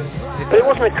to it. But it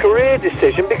wasn't a career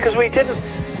decision because we didn't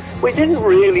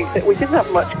really we didn't have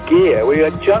much gear. We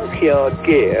had junkyard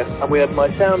gear, and we had my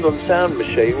Sound on Sound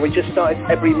machine. We just started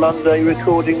every Monday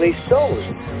recording these songs.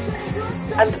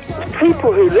 And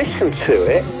people who listened to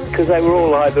it, because they were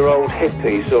all either old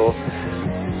hippies or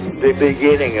the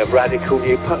beginning of radical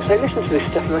new punks, they listened to this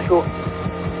stuff and they thought,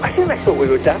 I think they thought we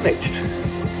were damaged.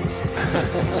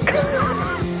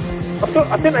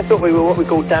 I think they thought we were what we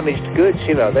call damaged goods,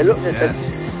 you know. They looked at it,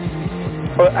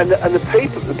 and the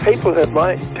people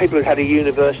who had a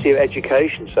university of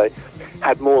education, say,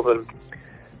 had more than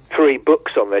 3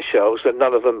 books on their shelves, and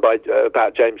none of them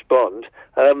about James Bond.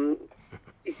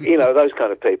 You know, those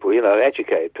kind of people, you know,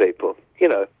 educated people, you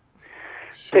know,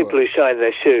 people who shine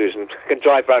their shoes and can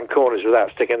drive around corners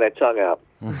without sticking their tongue out.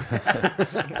 and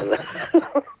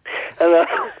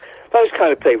those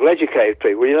kind of people, educated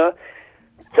people, you know,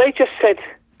 they just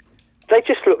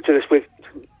looked at us with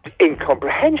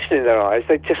incomprehension in their eyes.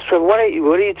 They just said, what are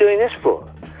you doing this for?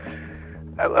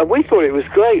 And we thought it was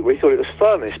great. We thought it was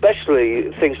fun,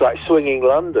 especially things like Swinging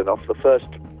London off the first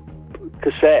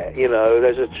cassette. You know,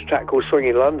 there's a track called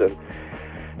Swinging London.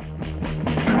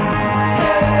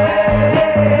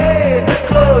 Hey, the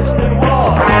clothes they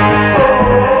wore.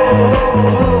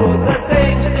 Oh, the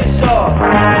things they saw.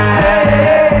 Hey,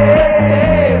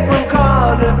 from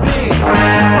Carnaby.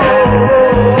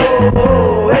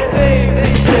 Oh, everything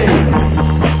they say.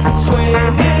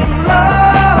 Swinging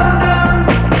London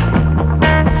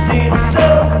seems so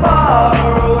far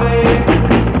away.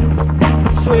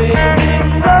 Swinging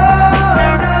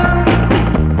London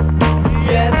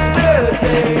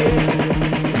yesterday.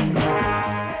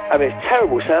 I mean, it's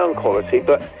terrible sound quality,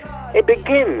 but it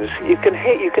begins. You can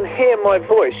hear my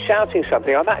voice shouting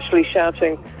something. I'm actually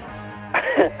shouting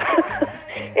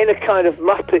in a kind of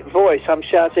Muppet voice. I'm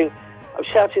shouting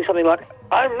something like,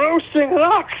 "I'm roasting an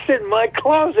ox in my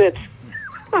closet."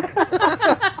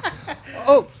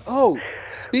 Oh!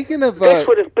 Speaking of, this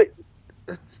would have been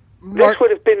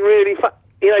really fun.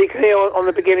 You know, you can hear on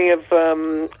the beginning of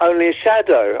Only a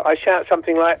Shadow, I shout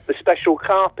something like the Special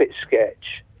Carpet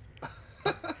sketch.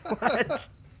 What?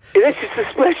 This is the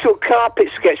Special Carpet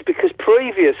sketch because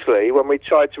previously, when we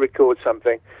tried to record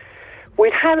something,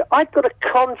 I'd got a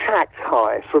contact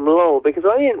high from Lowell because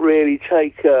I didn't really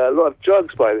take a lot of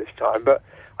drugs by this time, but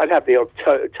I'd have the odd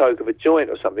toke of a joint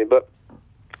or something. But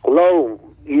Lowell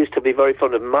used to be very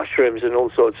fond of mushrooms and all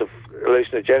sorts of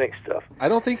hallucinogenic stuff. I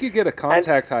don't think you get a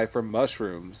contact high from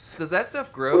mushrooms. Does that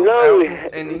stuff grow? No,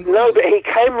 out in England? no, but he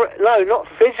came. No, not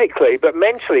physically, but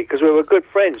mentally, because we were good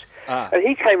friends. And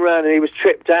he came round and he was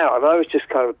tripped out, and I was just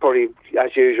kind of probably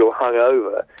as usual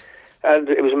hungover. And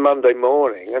it was a Monday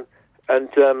morning, and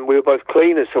we were both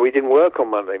cleaners, so we didn't work on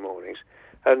Monday mornings,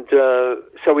 and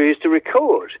so we used to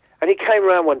record. And he came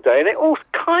round one day, and all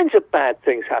kinds of bad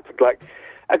things happened, like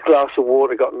a glass of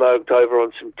water got knocked over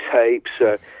on some tapes.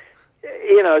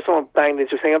 Someone banged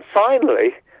into a thing, and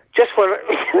finally, just when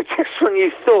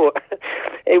you thought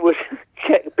we were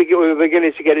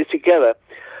beginning to get it together,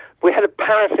 we had a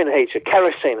kerosene heater,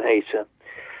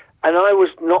 and I was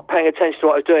not paying attention to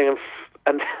what I was doing,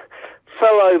 and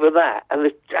fell over that,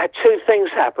 and two things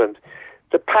happened.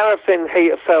 The paraffin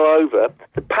heater fell over.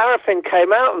 The paraffin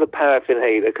came out of the paraffin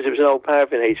heater because it was an old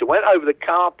paraffin heater, went over the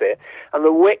carpet, and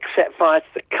the wick set fire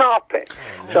to the carpet.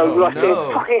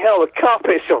 Fucking hell, the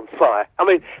carpet's on fire. I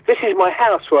mean, this is my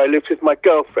house where I lived with my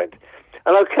girlfriend.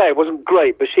 And okay, it wasn't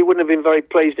great, but she wouldn't have been very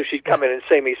pleased if she'd come in and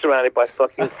seen me surrounded by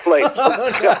fucking flames.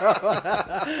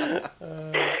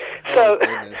 So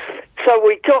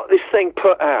we got this thing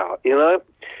put out,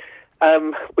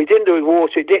 we didn't do it with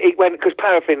water. It went because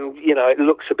paraffin, it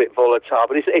looks a bit volatile,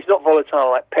 but it's not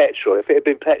volatile like petrol. If it had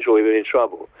been petrol, we'd been in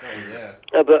trouble.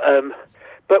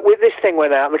 But with this thing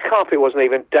went out, and the carpet wasn't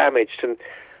even damaged, and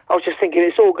I was just thinking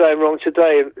it's all going wrong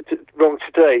today.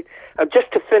 And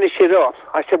just to finish it off,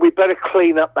 I said we'd better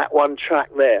clean up that one track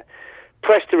there.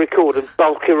 Pressed the record and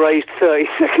bulk erased 30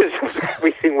 seconds of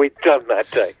everything we'd done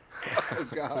that day. Oh,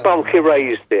 God. Bulk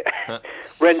erased it,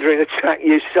 rendering the track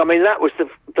useless. I mean, that was the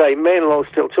day me and Lowell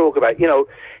still talk about. He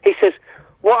says,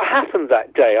 "What happened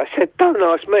that day?" I said, "Don't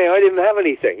ask me. I didn't have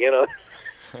anything."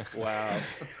 Wow.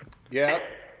 Yeah.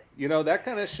 That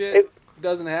kind of shit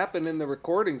doesn't happen in the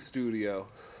recording studio.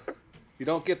 You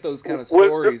don't get those kind of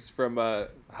stories from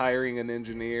hiring an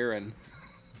engineer and.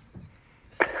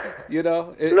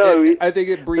 I think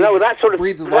it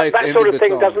breathes life into the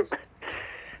songs.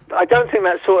 I don't think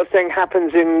that sort of thing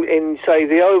happens in say,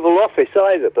 the Oval Office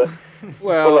either, but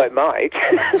well it might.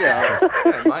 Yeah,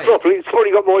 it might. It's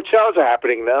probably got more chance of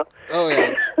happening now. Oh,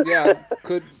 yeah. Yeah,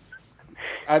 could...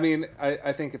 I mean,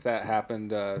 I think if that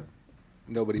happened,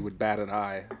 nobody would bat an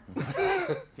eye.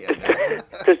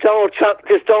 Does Donald Trump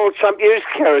use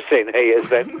kerosene heaters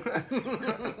then?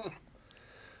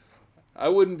 I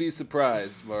wouldn't be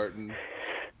surprised, Martin.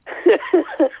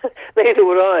 Neither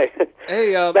would I.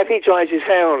 Hey, bet he dries his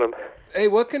hair on them. Hey,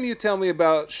 what can you tell me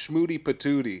about Schmooty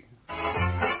Patootie?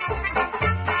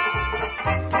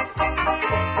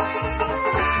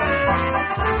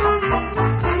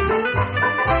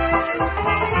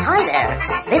 Hi there.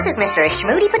 This is Mr.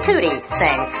 Schmooty Patootie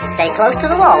saying, "Stay close to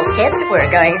the walls, kids. We're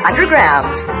going underground."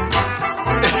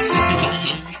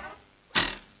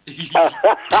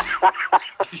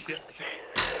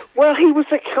 Well, he was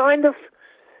a kind of,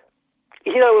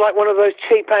 like one of those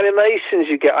cheap animations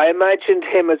you get. I imagined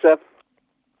him as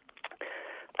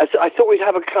I thought we'd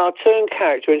have a cartoon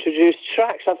character introduce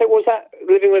tracks. I think, was that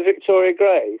Living with Victoria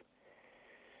Gray?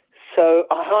 So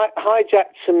I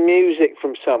hijacked some music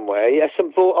from somewhere,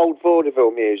 some old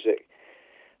vaudeville music.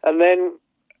 And then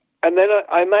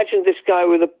I imagined this guy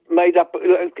with a made-up,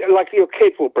 like your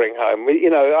kid will bring home.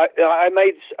 I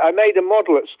made a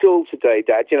model at school today,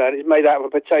 Dad, and it's made out of a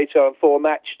potato and 4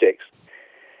 matchsticks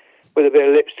with a bit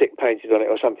of lipstick painted on it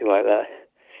or something like that.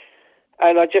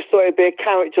 And I just thought it'd be a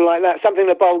character like that, something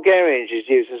the Bulgarians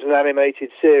used as an animated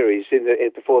series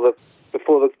before the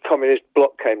communist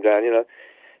bloc came down,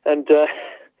 and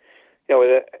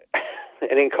with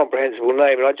an incomprehensible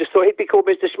name. And I just thought he'd be called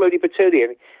Mr. Schmooty Patootie,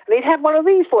 and he'd have one of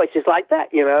these voices like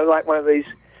that, like one of these,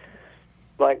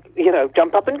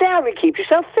 jump up and down and keep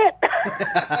yourself fit,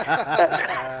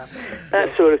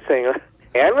 that sort of thing.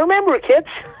 And remember, kids.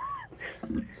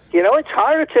 It's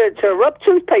harder to rub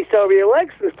toothpaste over your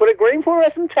legs than put a green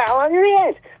fluorescent towel on your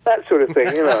head. That sort of thing,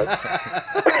 I don't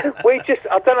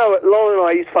know, Lauren and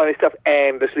I used to find this stuff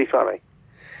endlessly funny.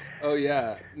 Oh,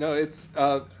 yeah. No, it's,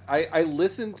 I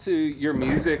listen to your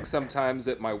music sometimes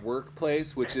at my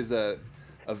workplace, which is a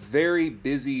very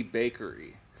busy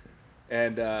bakery.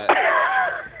 And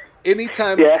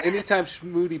anytime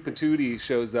Schmooty Patootie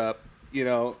shows up, we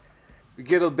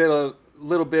get a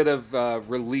little bit of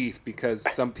relief because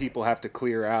some people have to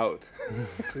clear out.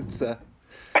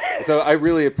 So I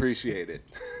really appreciate it.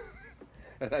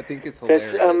 And I think it's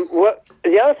hilarious.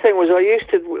 The other thing was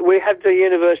we had the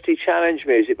University Challenge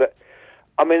music, but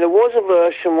I mean, there was a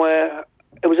version where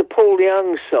it was a Paul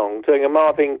Young song doing a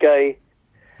Marvin Gaye.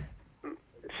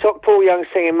 Paul Young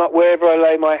singing "Wherever I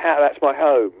Lay My Hat, That's My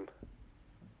Home."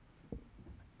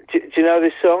 Do you know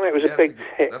this song? It was a big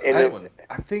hit. That's a good one.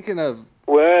 I'm thinking of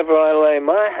 "Wherever I Lay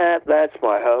My Hat, That's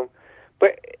My Home."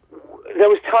 But there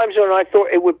was times when I thought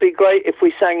it would be great if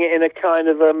we sang it in a kind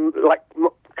of like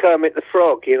Kermit the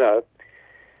Frog, you know.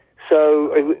 So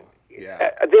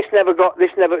this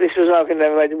was not going to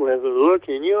never made it. With a look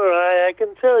in your eye, I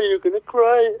can tell you're going to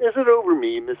cry. Is it over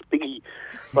me, Miss Piggy?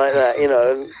 Like that, you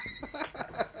know.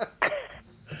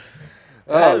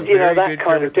 And, you know, that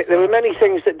kind of thing. There were many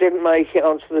things that didn't make it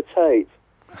onto the tape.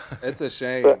 It's a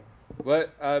shame. But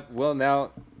well,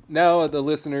 now the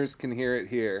listeners can hear it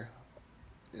here.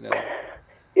 You know.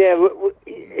 Yeah,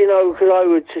 you know,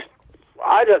 because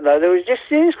I don't know. You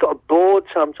just got bored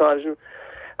sometimes. And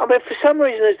I mean, for some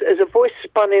reason, there's a voice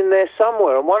spun in there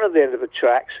somewhere on one of the end of the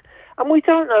tracks, and we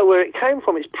don't know where it came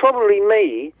from. It's probably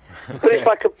me, but it's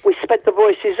like we sped the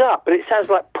voices up, but it sounds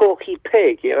like Porky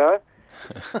Pig, you know.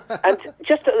 And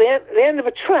just at the end of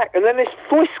a track, and then this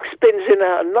voice spins in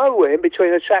out of nowhere in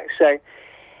between the tracks saying,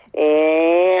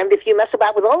 "And if you mess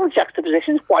about with all the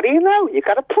juxtapositions, what do you know? You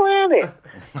got to plan it."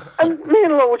 And me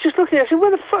and Laura were just looking at it and said,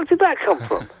 "Where the fuck did that come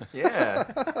from?" Yeah.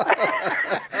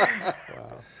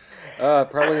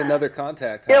 Probably another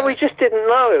contact. Yeah, we just didn't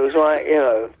know. It was like, you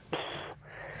know,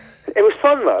 it was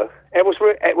fun though. It was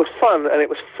fun and it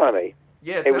was funny.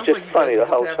 Yeah, it was just like funny the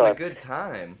whole having time. A good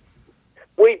time.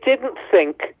 We didn't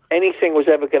think anything was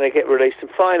ever going to get released, and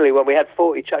finally, when we had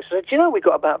 40 tracks, I said, "Do you know we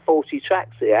got about 40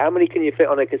 tracks here? How many can you fit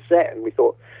on a cassette?" And we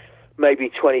thought maybe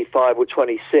 25 or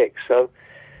 26. So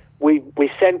we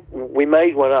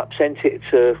made one up, sent it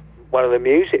to one of the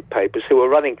music papers who were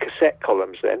running cassette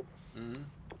columns then,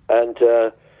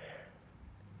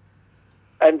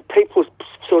 and people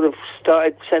sort of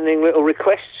started sending little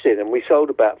requests in, and we sold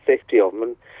about 50 of them.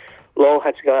 And Lowell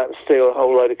had to go out and steal a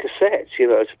whole load of cassettes, you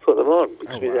know, to put them on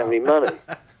because we didn't have any money.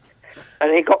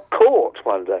 And he got caught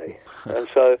one day, and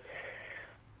so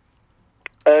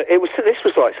this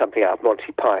was like something out of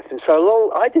Monty Python. So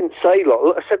Lowell, I didn't say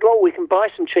Lowell. I said, "Lowell, we can buy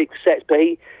some cheap cassettes," but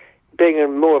he,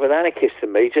 being more of an anarchist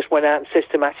than me, just went out and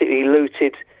systematically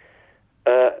looted,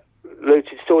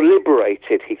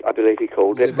 liberated. I believe he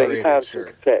called it, but he found some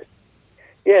cassettes.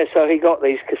 Yeah, so he got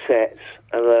these cassettes,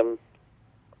 and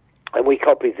we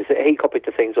copied he copied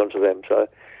the things onto them. So,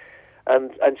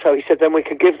 and so he said, then we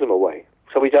can give them away,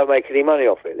 so we don't make any money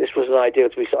off it. This was an ideal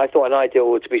to be. I thought an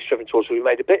ideal to be striven towards. So we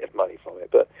made a bit of money from it,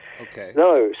 but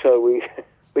no. So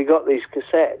we got these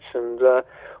cassettes, and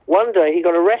one day he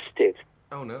got arrested.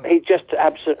 Oh no! He just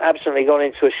absently gone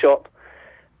into a shop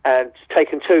and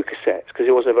taken 2 cassettes because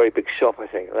it wasn't a very big shop, I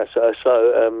think.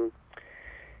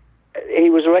 He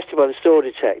was arrested by the store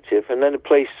detective, and then the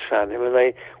police found him.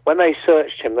 And when they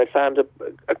searched him, they found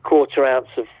a quarter ounce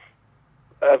of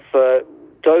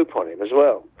dope on him as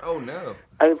well. Oh no!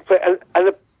 And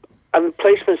the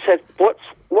policeman said,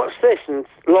 "What's this?" And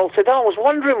Lowell said, "Oh, I was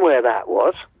wondering where that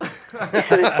was." He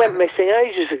said it went missing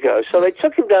ages ago. So they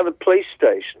took him down to the police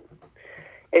station.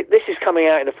 This is coming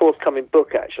out in a forthcoming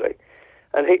book, actually,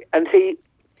 and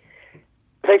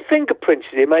they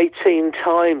fingerprinted him 18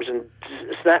 times and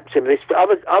snapped him. This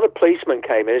other policeman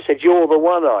came in and said, "You're the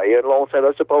one, are you?" And Lowell said,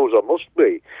 "I suppose I must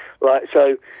be." Like,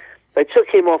 so they took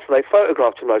him off and they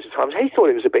photographed him loads of times. He thought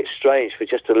it was a bit strange for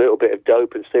just a little bit of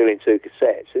dope and stealing 2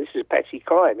 cassettes. This is a petty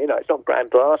crime, you know. It's not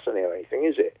grand larceny or anything,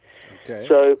 is it? Okay.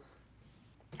 So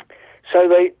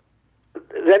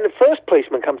then the first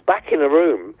policeman comes back in the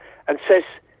room and says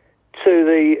to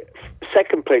the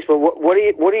second policeman, "What are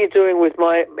you doing with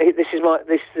this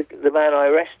is the man I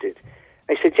arrested?"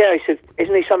 And he said, "Yeah." He said,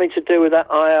 "Isn't he something to do with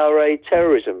that IRA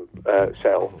terrorism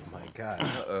cell?" Oh my God!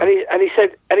 And he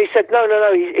said,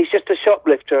 "No, he's just a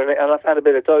shoplifter, and I've had a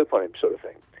bit of dope on him," sort of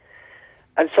thing.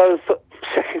 And so the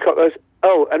second cop goes,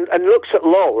 "Oh," and looks at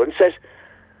Lowell and says,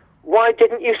 "Why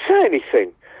didn't you say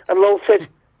anything?" And Lowell said,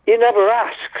 "You never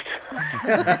asked."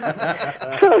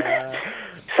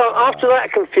 So after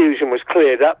that confusion was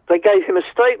cleared up, they gave him a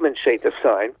statement sheet to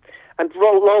sign, and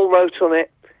Lowell wrote on it,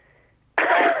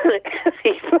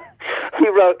 he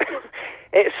wrote,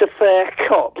 "It's a fair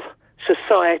cop.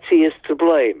 Society is to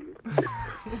blame."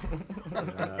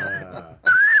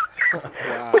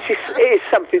 Which is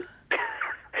something.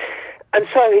 And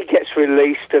so he gets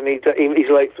released, and he's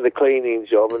late for the cleaning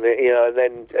job, and and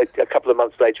then a couple of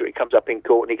months later, it comes up in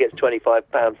court, and he gets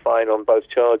 £25 fine on both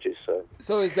charges.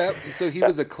 So he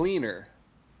was a cleaner.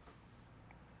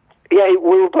 Yeah,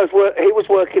 we were both. He was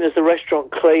working as the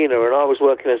restaurant cleaner, and I was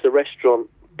working as the restaurant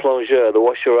plongeur, the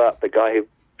washer up, the guy who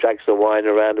drags the wine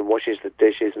around and washes the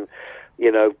dishes, and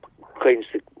cleans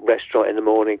the restaurant in the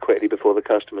morning quickly before the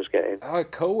customers get in. Oh,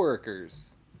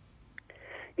 coworkers.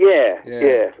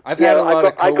 Yeah. I've had a lot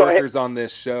of I got him- coworkers on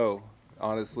this show,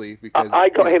 honestly, because I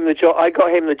got him the job. I got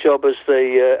him the job as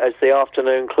the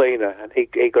afternoon cleaner, and he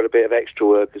got a bit of extra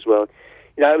work as well.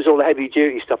 You know, it was all the heavy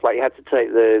duty stuff. Like you had to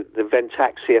take the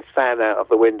Ventaxia fan out of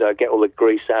the window, get all the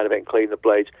grease out of it, and clean the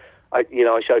blades. I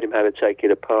showed him how to take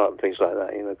it apart and things like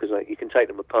that. You know, because you can take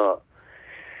them apart,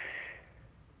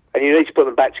 and you need to put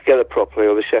them back together properly,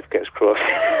 or the chef gets cross.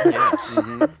 Yes.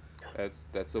 Mhm.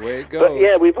 That's the way it goes. But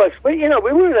yeah, we both. We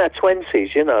were in our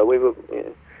 20s. You know, we were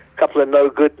a couple of no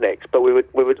good nicks, but we were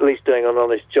at least doing an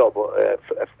honest job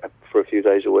for a few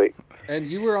days a week. And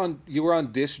you were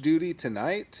on dish duty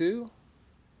tonight too?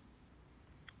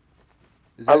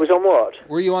 I was on what?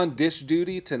 Were you on dish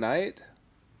duty tonight?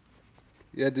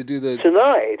 You had to do the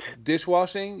Tonight?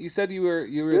 dishwashing. You said you were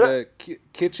No. the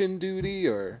kitchen duty,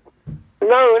 or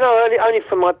No, only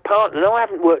for my partner. No, I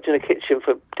haven't worked in a kitchen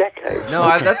for decades. No,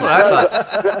 that's what I thought.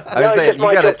 I was it's saying, just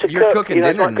my job to you're cook, cooking you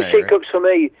know, dinner it's like, 'cause tonight, she right? cooks for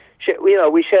me.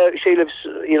 She lives,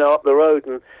 up the road,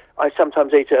 and I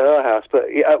sometimes eat at her house, but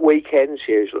at weekends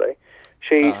usually.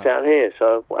 She eats down here,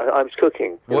 so I'm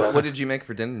cooking. you know. What did you make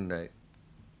for dinner tonight?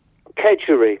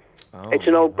 Kedgeree. It's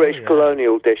an old British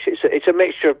colonial dish. It's a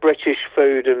mixture of British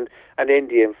food and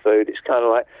Indian food. It's kind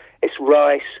of like, it's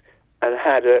rice and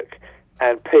haddock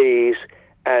and peas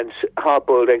and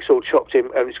hard-boiled eggs all chopped in,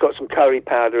 and it's got some curry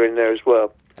powder in there as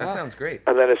well. That sounds great.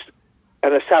 And then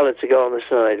a salad to go on the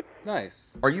side.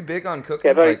 nice. Are you big on cooking?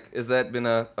 Yeah, very- Like, has that been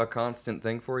a constant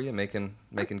thing for you, making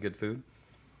good food?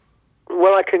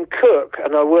 Well, I can cook,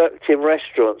 and I worked in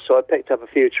restaurants, so I picked up a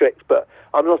few tricks, but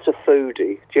I'm not a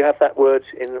foodie. Do you have that word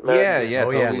in American? Yeah,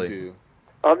 We totally. do.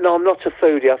 I'm not a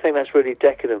foodie. I think that's really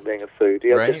decadent, being a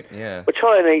foodie. Right? Yeah. I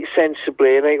try and eat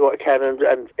sensibly and eat what I can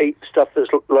and eat stuff that's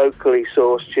locally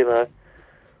sourced, you know.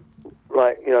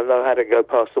 Like, know how to go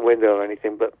past the window or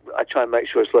anything, but I try and make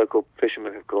sure it's local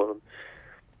fishermen have caught them.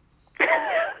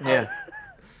 Yeah.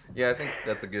 Yeah, I think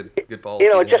that's a good policy.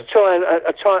 I to just have. try and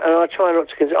I try not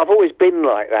to consider. I've always been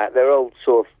like that. They're old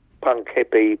sort of punk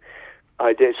hippie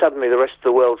idea. Suddenly, the rest of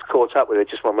the world's caught up with it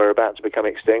just when we're about to become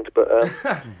extinct. But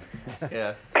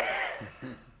Yeah.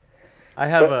 I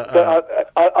have but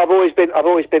I've always been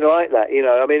like that. You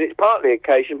know, I mean, it's partly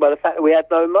occasioned by the fact that we had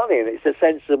no money, and it's a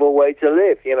sensible way to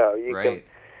live. You know, Right.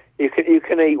 you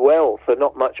can eat well for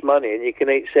not much money, and you can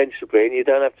eat sensibly, and you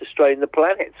don't have to strain the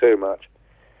planet too much.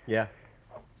 yeah.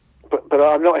 But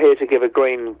I'm not here to give a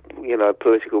green,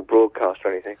 political broadcast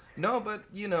or anything. No, but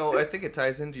I think it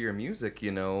ties into your music. Like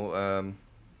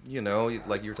you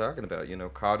were talking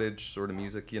about, cottage sort of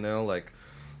music. Like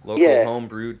local Yeah.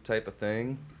 homebrewed type of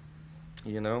thing.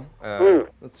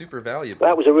 That's super valuable.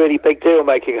 That was a really big deal,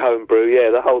 making homebrew. Yeah,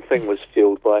 the whole thing was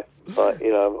fueled by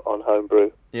on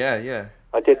homebrew. Yeah.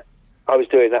 I was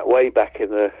doing that way back in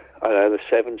the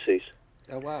 70s.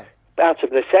 Oh wow. Out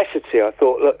of necessity, I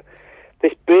thought, look,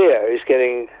 this beer is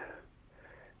getting,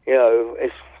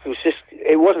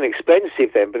 it wasn't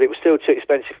expensive then, but it was still too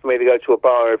expensive for me to go to a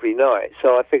bar every night.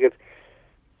 So I figured,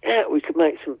 we could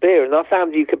make some beer. And I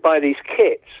found you could buy these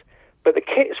kits, but the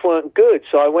kits weren't good.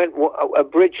 So I went a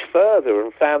bridge further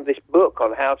and found this book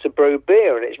on how to brew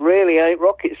beer, and it really ain't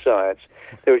rocket science.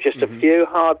 There were just a few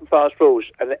hard and fast rules,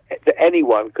 and that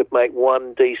anyone could make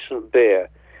one decent beer.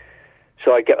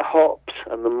 So I get the hops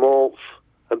and the malts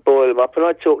and boil them up, and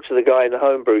I talked to the guy in the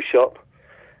homebrew shop,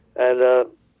 and I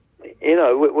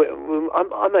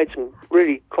made some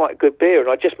really quite good beer, and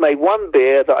I just made one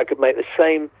beer that I could make the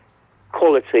same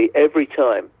quality every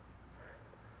time,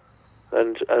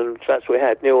 and that's what we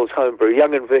had. Newell's Homebrew,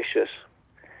 Young and Vicious,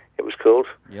 it was called.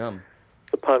 Yum.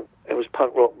 It was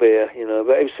punk rock beer,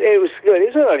 but it was good.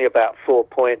 It was only about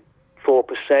 4.4%.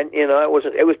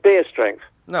 It was beer strength.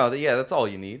 No, that's all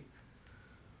you need.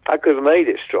 I could have made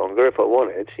it stronger if I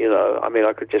wanted, I mean,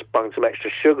 I could just bung some extra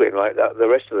sugar in like that. The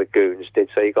rest of the goons did.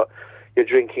 So you're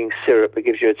drinking syrup that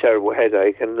gives you a terrible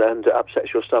headache and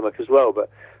upsets your stomach as well. But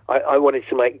I wanted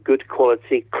to make good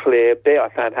quality, clear beer. I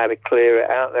found how to clear it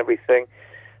out and everything,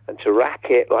 and to rack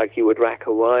it like you would rack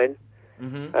a wine.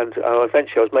 Mm-hmm. And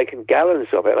eventually I was making gallons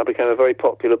of it, and I became a very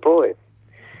popular boy.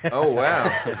 Oh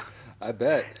wow. I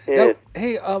bet. Yeah. Now,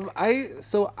 hey,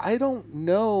 I don't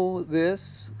know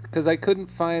this because I couldn't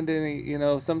find any.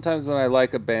 Sometimes when I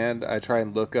like a band, I try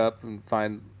and look up and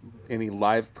find any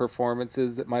live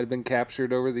performances that might have been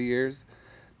captured over the years.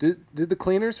 Did the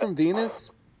Cleaners from Venus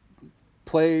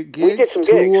play gigs? We did some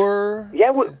tour?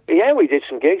 gigs. Yeah, we did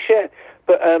some gigs. Yeah,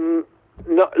 but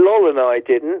Lol and I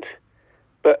didn't.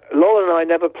 But Lol and I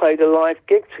never played a live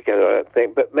gig together, I don't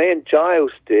think. But me and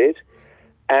Giles did,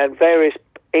 and various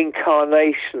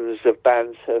incarnations of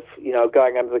bands have,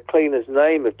 going under the Cleaners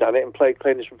name have done it and played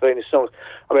Cleaners from Venus songs.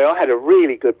 I mean, I had a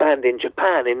really good band in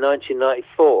Japan in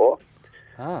 1994.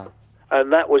 Ah.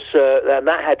 And that was and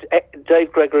that had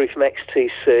Dave Gregory from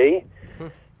XTC,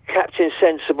 Captain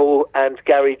Sensible and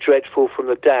Gary Dreadful from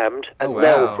The Damned, and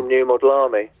Mel from New Model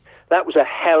Army. That was a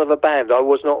hell of a band. I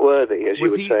was not worthy, as you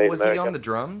would say. Was he on the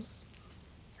drums?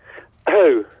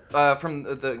 Who? From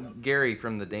the Gary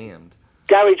from The Damned.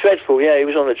 Gary Dreadful, yeah, he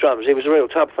was on the drums. He was a real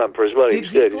tub thumper as well. He was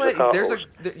good.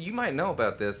 You might know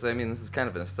about this. I mean, this is kind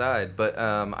of an aside, but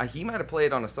he might have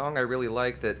played on a song I really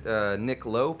like that Nick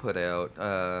Lowe put out,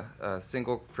 a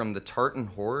single from the Tartan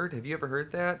Horde. Have you ever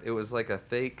heard that? It was like a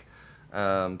fake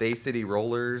Bay City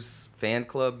Rollers fan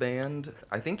club band.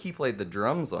 I think he played the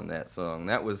drums on that song.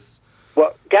 That was...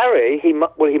 Well, Gary, he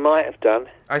might have done.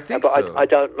 I think but so. I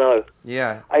don't know.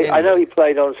 Yeah. I know he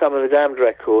played on some of the Damned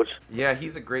records. Yeah,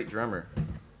 he's a great drummer.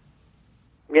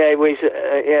 Yeah, he's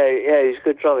a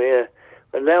good drummer, yeah.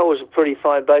 And Nell was a pretty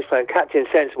fine bass player. And Captain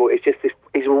Sensible is just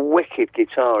he's a wicked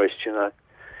guitarist, you know.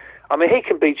 I mean, he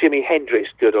can be Jimi Hendrix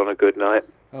good on a good night.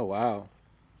 Oh, wow.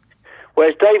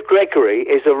 Whereas Dave Gregory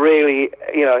is a really,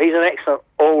 he's an excellent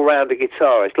all-rounder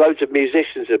guitarist. Loads of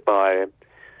musicians admire him.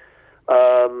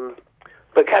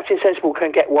 But Captain Sensible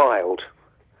can get wild.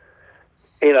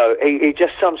 He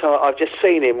just sometimes, I've just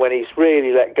seen him when he's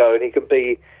really let go, and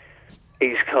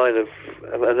he's kind of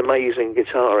an amazing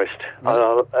guitarist.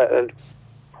 And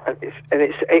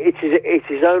it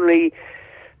is only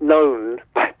known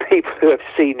by people who have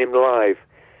seen him live.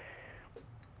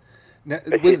 Now,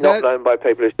 it's not known by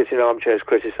people who sit in armchairs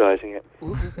criticising it.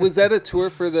 Was that a tour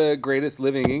for the Greatest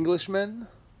Living Englishmen?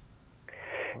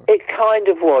 It kind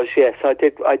of was, yes. I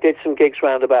did some gigs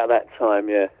round about that time,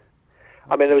 yeah.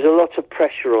 I mean, there was a lot of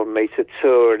pressure on me to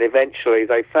tour, and eventually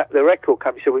the record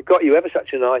company said, "We've got you ever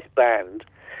such a nice band."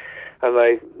 And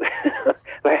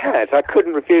they had. I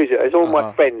couldn't refuse it. It was all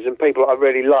my friends and people I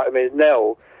really liked. I mean,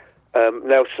 there's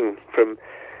Nelson from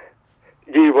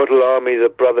New Model Army, the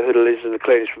Brotherhood of Lizards and the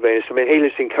Cleaners from Venus. I mean,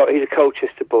 he's a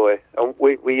Colchester boy, and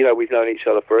we've known each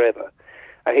other forever.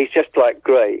 And he's just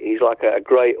great. He's like a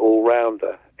great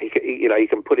all-rounder. You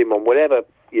can put him on whatever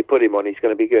you put him on, he's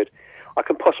going to be good. I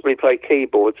can possibly play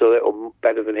keyboards a little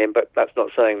better than him, but that's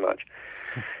not saying much.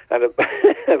 And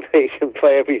he can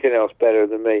play everything else better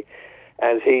than me.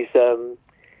 And he's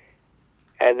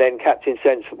and then Captain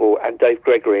Sensible and Dave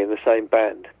Gregory in the same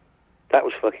band. That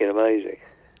was fucking amazing.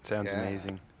 Sounds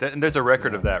amazing. And there's a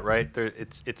record of that, right?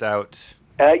 It's out.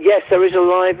 Yes, there is a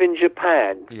live in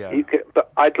Japan. Yeah.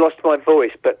 But I'd lost my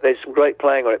voice, but there's some great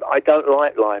playing on it. I don't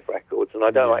like live records, and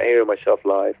I don't like hearing myself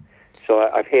live. So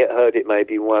I've heard it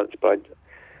maybe once, but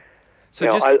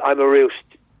I'm a real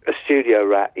a studio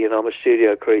rat. I'm a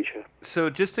studio creature. So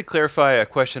just to clarify a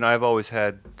question I've always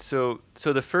had, so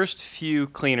the first few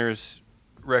Cleaners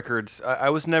records, I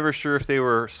was never sure if they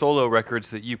were solo records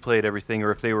that you played everything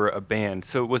or if they were a band.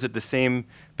 So was it the same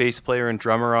bass player and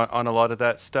drummer on a lot of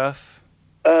that stuff?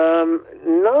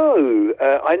 No,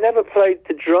 I never played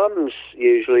the drums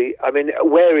usually. I mean,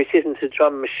 where it isn't a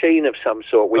drum machine of some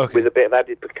sort with a bit of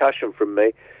added percussion from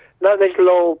me. No, there's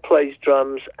Lowell plays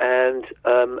drums and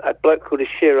a bloke called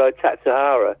Ishiro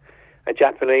Tatsuhara, a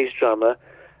Japanese drummer,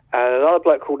 and another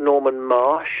bloke called Norman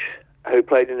Marsh, who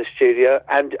played in the studio,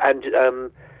 and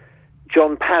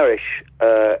John Parrish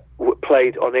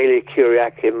played on Ilya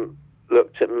Kuryakin,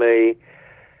 looked at me,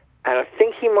 and I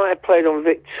think he might have played on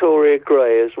Victoria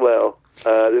Gray as well,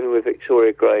 Living with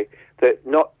Victoria Gray. The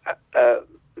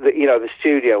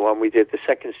studio one we did, the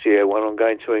second studio one on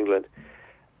Going to England,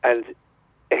 and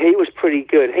he was pretty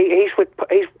good.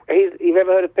 You've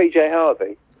ever heard of PJ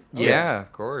Harvey? Yeah,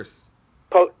 of course.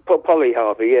 Polly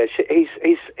Harvey, yeah. He's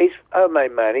her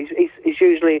main man. He's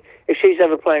usually, if she's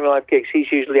ever playing live gigs,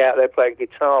 he's usually out there playing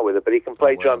guitar with her, but he can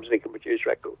play drums and he can produce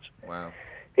records. Wow.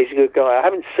 He's a good guy. I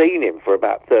haven't seen him for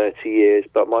about 30 years,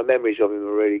 but my memories of him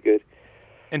are really good.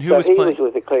 And who was playing? Was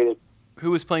with the Cleaners.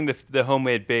 Who was playing the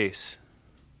homemade bass?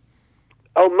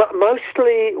 Oh,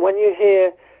 mostly when you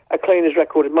hear a Cleaners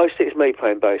record, mostly it's me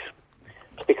playing bass.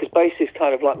 Because bass is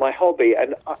kind of like my hobby,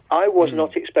 and I was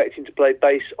not expecting to play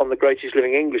bass on The Greatest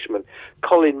Living Englishman.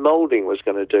 Colin Moulding was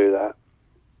going to do that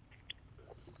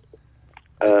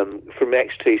from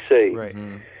XTC. Right.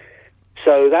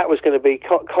 So that was going to be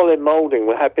Colin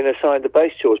Moulding had been assigned the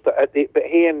bass chores, but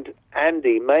he and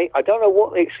Andy I don't know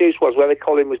what the excuse was, whether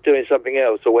Colin was doing something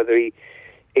else or whether he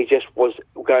just was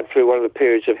going through one of the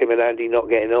periods of him and Andy not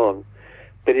getting on.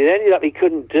 But it ended up he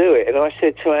couldn't do it, and I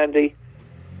said to Andy,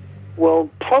 well,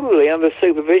 probably under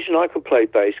supervision I could play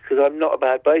bass because I'm not a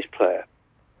bad bass player.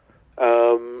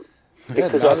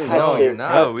 because not I've at had all. to. You're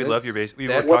not. Oh, we That's- love your bass. We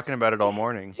were that's- talking about it all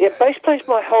morning. Yeah, bass playing's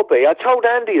my hobby. I told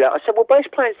Andy that. I said, well, bass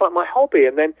playing's like my hobby.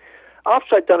 And then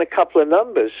after I'd done a couple of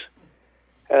numbers,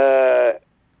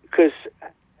 because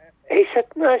he said,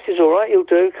 no, this is all right, you'll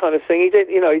do, kind of thing. He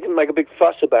didn't make a big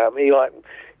fuss about me, like,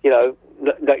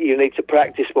 that you need to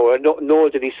practice more. And nor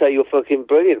did he say you're fucking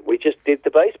brilliant. We just did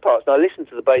the bass parts. And I listened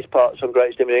to the bass parts on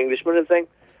Greatest Living Englishman and think,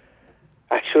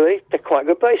 actually, they're quite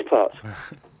good bass parts.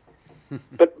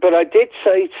 But I did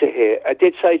say to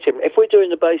him, if we're doing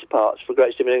the bass parts for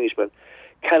Greatest Living Englishman,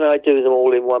 can I do them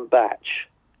all in one batch?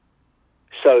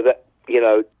 So that,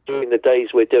 during the days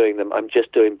we're doing them, I'm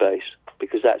just doing bass,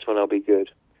 because that's when I'll be good.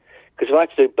 Because if I had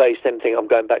to do bass, then think I'm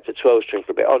going back to 12-string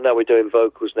for a bit. Oh, no, we're doing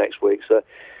vocals next week. So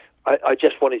I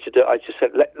just wanted to I just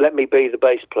said, let me be the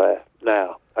bass player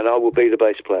now, and I will be the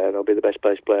bass player, and I'll be the best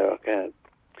bass player I can.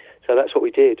 So that's what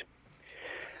we did.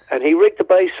 And he rigged the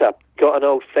bass up, got an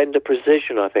old Fender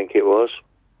Precision, I think it was.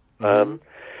 And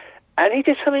he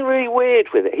did something really weird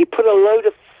with it. He put a load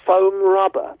of foam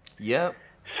rubber Yep.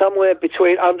 somewhere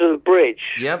under the bridge.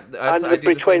 Yep.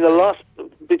 Between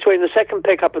the second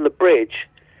pickup and the bridge.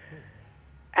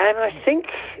 And I think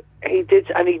he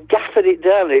gaffed it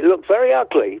down. It looked very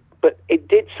ugly, but it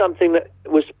did something that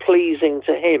was pleasing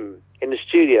to him in the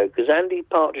studio, because Andy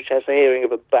Partridge has a hearing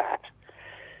of a bat.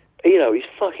 He's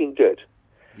fucking good.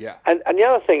 Yeah. And the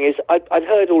other thing is, I'd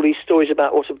heard all these stories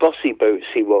about what a bossy boots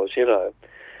he was,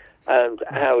 and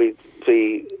how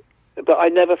but I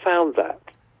never found that.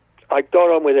 I got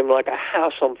on with him like a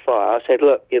house on fire. I said,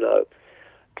 look, you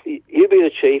be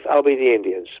the chief, I'll be the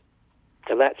Indians.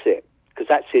 And that's it, because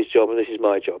that's his job and this is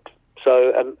my job.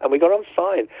 So, and we got on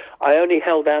fine. I only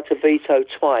held out a veto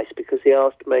twice because he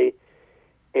asked me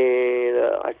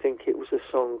in, I think it was a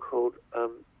song called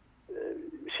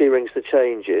She Rings the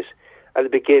Changes. At the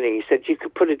beginning, he said, you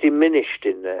could put a diminished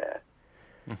in there.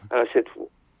 And I said,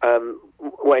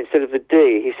 well, instead of the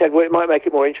D, he said, well, it might make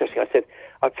it more interesting. I said,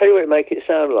 I'll tell you what it'd make it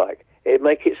sound like. It'd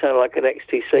make it sound like an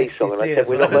XTC song. And I said,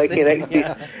 we're not making an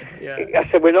XTC. I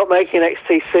said, we're not making an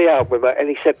XTC album. And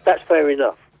he said, that's fair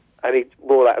enough. And he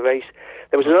wore that.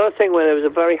 There was another thing where there was a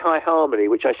very high harmony,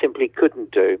 which I simply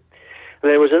couldn't do.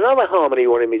 And there was another harmony he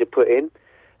wanted me to put in.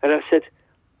 And I said,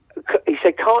 he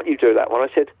said, can't you do that one?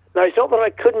 I said, no, it's not that I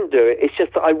couldn't do it. It's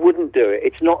just that I wouldn't do it.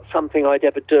 It's not something I'd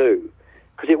ever do,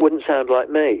 because it wouldn't sound like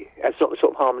me. That's not the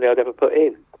sort of harmony I'd ever put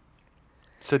in.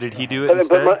 So did he do it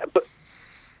instead?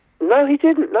 No, he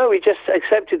didn't. No, he just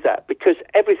accepted that, because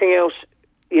everything else,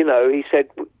 he said,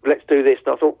 let's do this.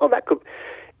 And I thought, well, that could,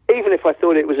 even if I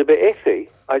thought it was a bit iffy,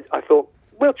 I thought,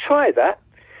 we'll try that.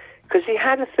 Because he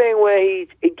had a thing where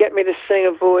he'd get me to sing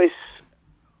a voice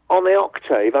on the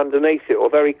octave underneath it, or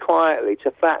very quietly,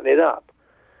 to fatten it up.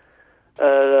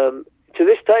 To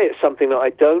this day, it's something that I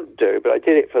don't do, but I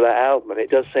did it for that album, and it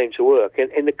does seem to work.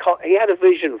 He had a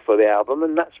vision for the album,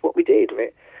 and that's what we did.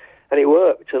 And it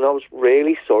worked, and I was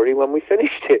really sorry when we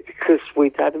finished it, because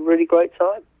we'd had a really great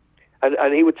time.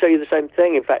 And he would tell you the same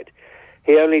thing. In fact,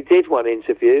 he only did one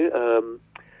interview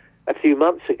a few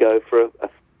months ago for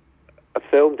a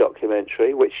film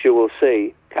documentary, which you will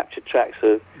see, Captured Tracks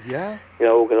of,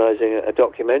 organising a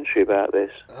documentary about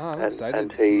this. Oh, I'm excited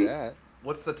to see that.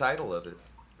 What's the title of it?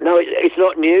 No, it's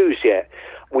not news yet.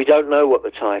 We don't know what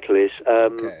the title is.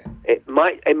 Okay. It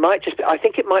might just be, I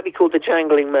think it might be called The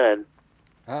Jangling Man.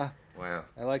 Ah, wow.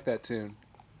 I like that tune.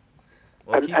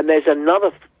 Well, And there's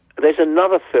another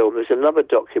film, there's another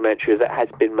documentary that has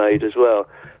been made as well,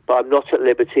 but I'm not at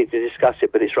liberty to discuss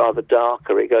it, but it's rather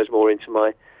darker. It goes more into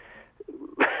my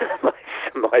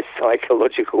my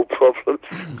psychological problems.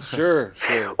 Sure.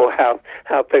 Or how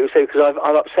people say, because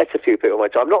I've upset a few people in my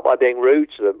time, not by being rude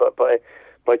to them, but by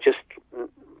just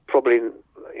probably,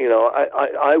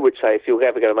 I would say, if you're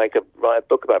ever going to write a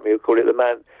book about me, you'd call it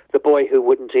the boy who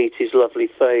wouldn't eat his lovely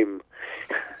fame.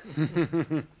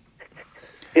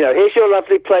 Here's your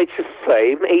lovely plate of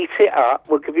fame, eat it up,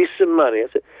 we'll give you some money. I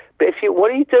said, but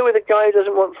what do you do with a guy who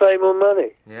doesn't want fame or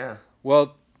money? Yeah.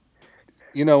 Well,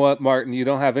 you know what, Martin? You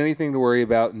don't have anything to worry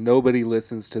about. Nobody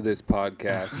listens to this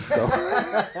podcast, so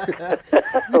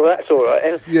Well, that's all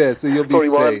right. yeah. So you'll be Probably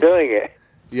safe. why I'm doing it.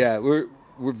 Yeah, we're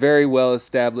very well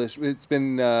established. It's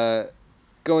been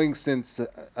going since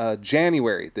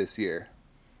January this year,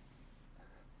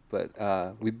 but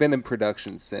we've been in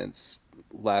production since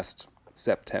last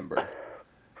September.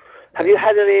 Have you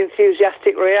had any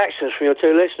enthusiastic reactions from your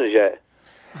two listeners yet?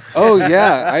 Oh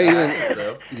yeah,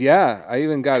 I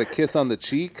even got a kiss on the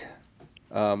cheek.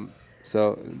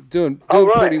 So doing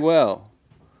right. pretty well.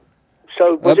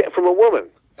 So was it from a woman?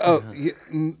 Oh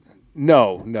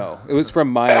no, it was from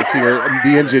Miles here,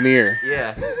 the engineer.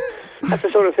 Yeah. That's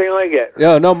the sort of thing I get.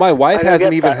 No, my wife I don't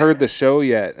hasn't get even that. heard the show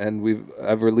yet, and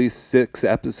I've released 6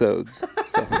 episodes.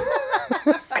 So.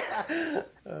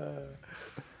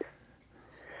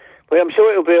 Well, I'm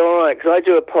sure it'll be all right because I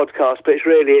do a podcast, but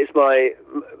it's my.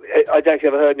 I don't know if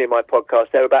you've ever heard any of my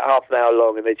podcasts. They're about half an hour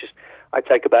long, and I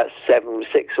take about 7,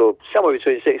 6, or somewhere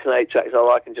between 6 and 8 tracks I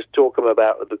like, and just talk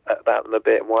about them a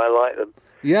bit and why I like them.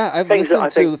 Yeah, I've Things that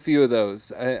listened I to a few of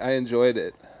those. I enjoyed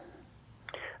it.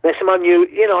 There's some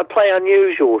I play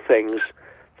unusual things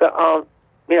that aren't.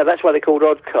 That's why they're called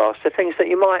oddcasts. They're things that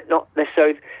you might not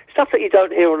necessarily stuff that you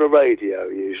don't hear on the radio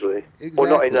usually, or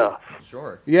not Exactly. enough.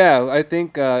 Sure. Yeah, I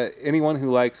think anyone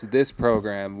who likes this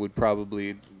program would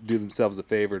probably do themselves a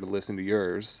favor to listen to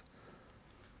yours.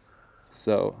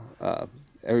 So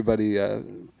everybody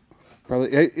probably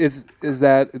is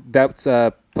that's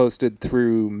posted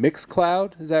through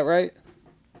Mixcloud. Is that right?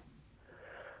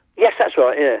 Yes, that's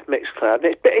right. Yeah, Mixcloud.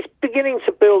 It's beginning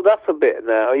to build up a bit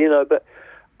now, But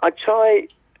I try.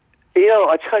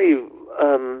 I tell you,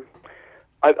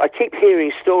 I keep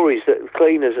hearing stories that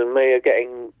Cleaners and me are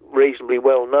getting reasonably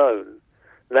well known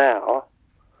now.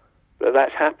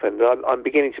 That's happened. I'm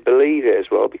beginning to believe it as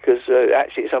well because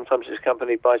actually sometimes it's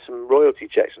accompanied by some royalty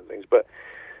checks and things. But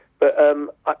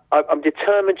I'm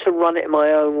determined to run it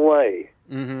my own way.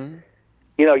 Mm-hmm.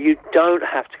 You don't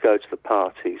have to go to the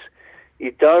parties.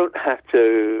 You don't have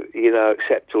to,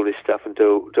 accept all this stuff and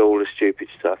do all the stupid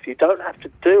stuff. You don't have to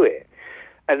do it.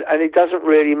 And it doesn't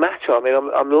really matter. I mean,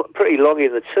 I'm pretty long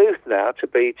in the tooth now to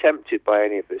be tempted by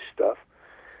any of this stuff.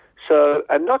 So,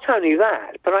 and not only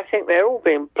that, but I think they're all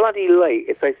being bloody late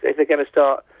if they're going to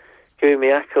start giving me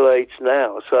accolades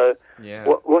now. So, Yeah.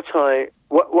 what I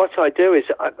do is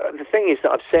the thing is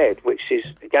that I've said, which is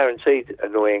a guaranteed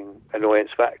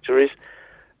annoyance factor, is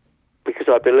because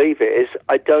I believe it is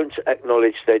I don't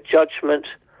acknowledge their judgment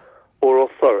or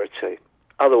authority.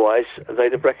 Otherwise,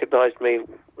 they'd have recognised me,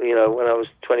 when I was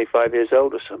 25 years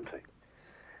old or something.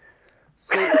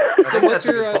 So That's what's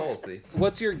a good your policy.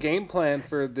 what's your game plan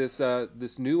for this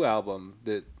this new album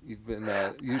that you've been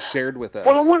you shared with us?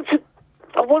 Well, I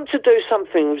want to do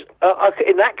something.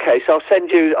 In that case, I'll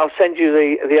send you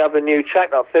the other new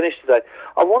track that I've finished today.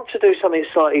 I want to do something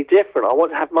slightly different. I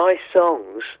want to have my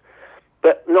songs,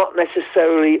 but not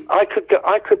necessarily. I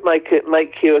could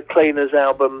make you a Cleaners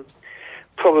album,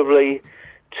 probably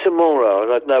tomorrow,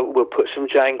 and I know we'll put some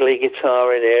jangly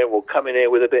guitar in here. We'll come in here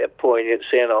with a bit of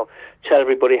poignancy, and I'll tell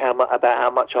everybody about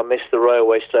how much I miss the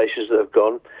railway stations that have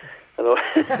gone. And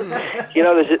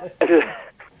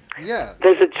Yeah.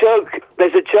 There's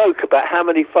a joke about how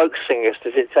many folk singers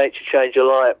does it take to change a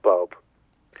light bulb.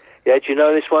 Yeah, do you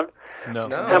know this one? No.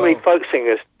 No. How many folk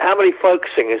singers does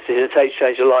it take to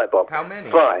change a light bulb? How many?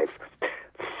 5.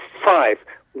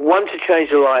 1 to change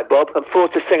the light bulb, and 4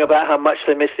 to sing about how much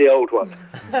they miss the old one.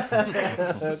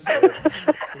 That's good.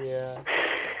 Yeah.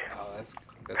 Oh, that's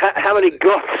How many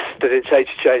goths did it take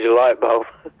to change a light bulb?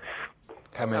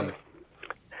 How many?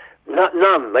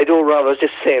 None. They'd all rather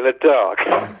just see in the dark.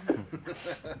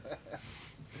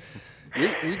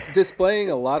 You're displaying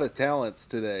a lot of talents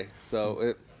today.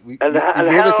 So you And gave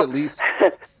how- us at least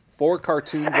 4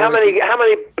 cartoon voices. How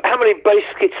many bass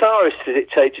guitarists did it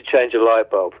take to change a light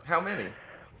bulb? How many?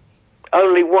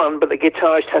 Only 1, but the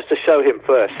guitarist has to show him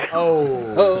first.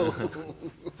 Oh.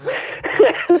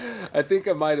 I think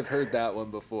I might have heard that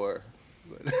one before.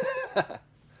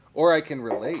 Or I can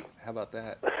relate. How about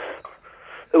that?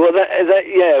 Well,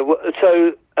 yeah.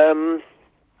 So,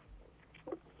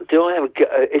 do I have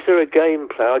is there a game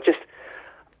plan?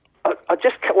 I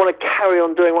just want to carry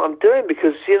on doing what I'm doing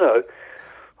because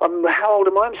how old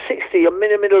am I? I'm 60. I'm in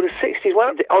the middle of the 60s.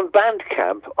 Well, on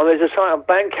Bandcamp, there's a site on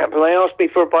Bandcamp, and they asked me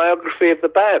for a biography of the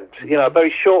band. A very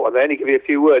short one. They only give you a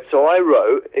few words. So I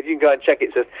wrote, if you can go and check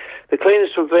it, says, the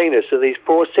Cleaners from Venus are these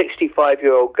 4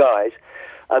 65-year-old guys,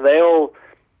 and they all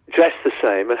dress the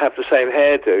same and have the same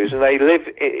hairdos, and they live,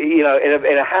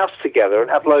 in a house together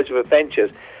and have loads of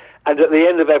adventures. And at the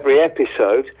end of every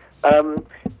episode,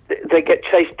 they get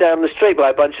chased down the street by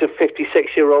a bunch of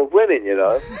 56-year-old women, Each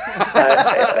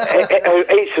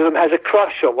of them has a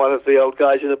crush on one of the old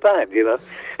guys in the band,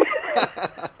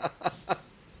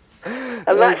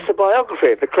 And that's the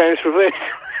biography of the Cleaners from Venus.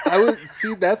 I would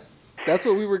see that's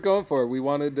what we were going for. We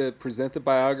wanted to present the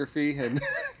biography, and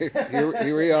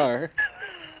here we are.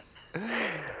 So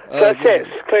that's it.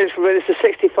 Cleaners from Venus are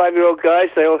 65-year-old guys.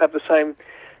 They all have the same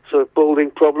sort of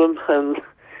balding problem, and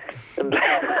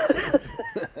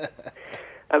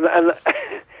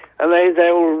they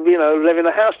all live in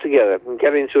a house together and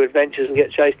get into adventures and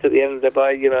get chased at the end of the day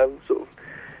by sort of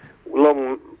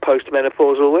long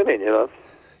post-menopausal women.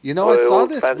 You know, I saw Oil,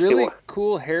 this fancy really one.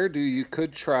 cool hairdo you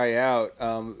could try out,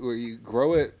 where you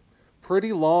grow it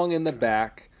pretty long in the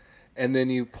back, and then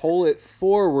you pull it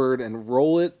forward and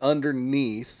roll it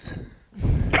underneath.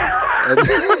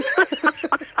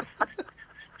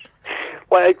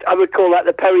 Well, I would call that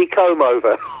the Perry comb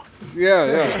over. Yeah,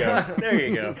 There yeah. you go. There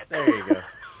you go. There you go.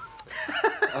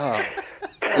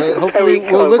 Well, hopefully,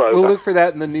 Perry we'll comb look over. for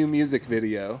that in the new music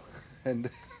video. And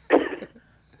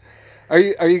are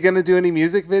you gonna do any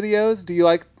music videos? Do you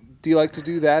like to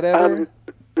do that ever?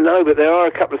 No, but there are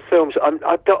a couple of films. I'm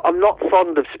not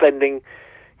fond of spending.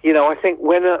 You know, I think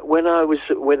when I was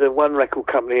with a one record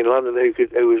company in London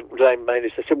who was Lane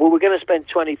Maynard, they said, well, we're going to spend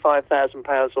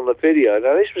 £25,000 on the video.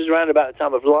 Now, this was around about the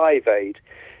time of Live Aid.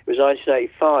 It was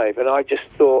 1985, and I just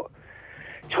thought,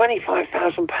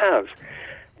 £25,000?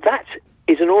 That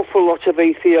is an awful lot of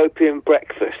Ethiopian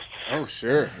breakfasts. Oh,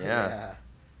 sure. Yeah.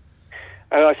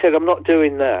 And I said, I'm not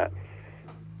doing that.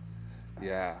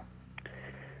 Yeah.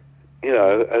 You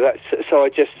know, and that's, so I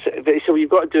just, so you've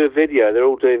got to do a video. They're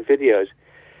all doing videos.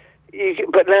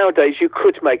 But nowadays, you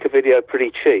could make a video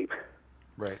pretty cheap.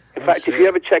 Right. In fact, if you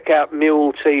ever check out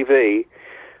Mule TV,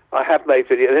 I have made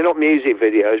videos. They're not music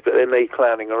videos, but they're me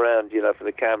clowning around, you know, for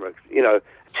the camera. You know,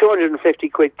 250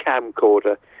 quid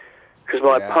camcorder. Because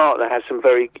my partner has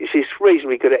she's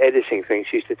reasonably good at editing things.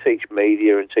 She used to teach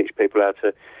media and teach people how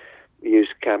to use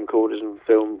camcorders and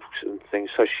films and things.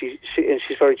 So she's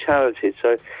very talented.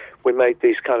 So we made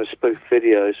these kind of spoof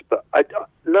videos. But but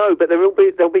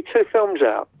there'll be two films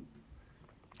out.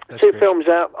 Films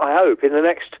out, I hope, in the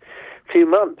next few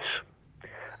months.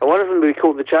 And one of them will be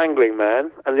called The Jangling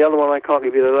Man, and the other one I can't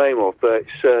give you the name of, but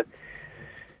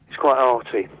it's quite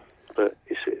arty. But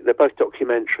they're both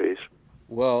documentaries.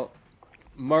 Well,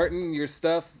 Martin, your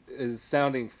stuff is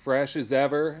sounding fresh as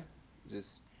ever.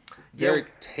 Just very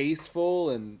tasteful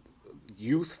and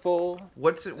youthful.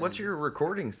 What's your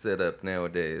recording setup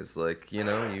nowadays? Like, you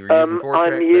know, you're using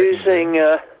 4-tracks. I'm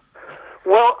using.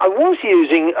 Well, I was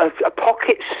using a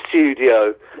Pocket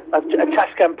Studio, a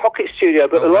Tascam Pocket Studio,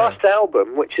 but the last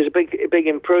album, which is a big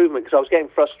improvement, because I was getting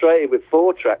frustrated with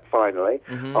 4-track finally,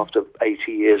 after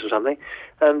 80 years or something,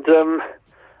 and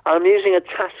I'm using a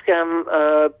Tascam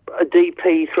a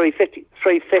DP 350.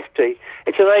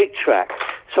 It's an 8-track,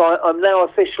 so I'm now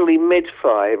officially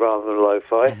mid-fi rather than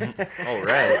lo-fi. All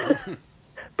right.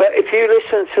 But if you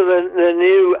listen to the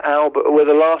new album, or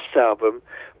the last album,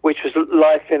 which was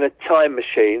Life in a Time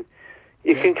Machine,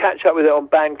 you can catch up with it on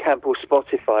Bandcamp or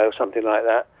Spotify or something like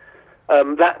that.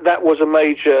 That was a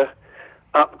major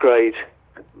upgrade.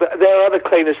 But there are other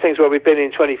cleaners things where we've been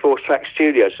in 24-track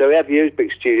studios, so we have used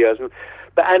big studios.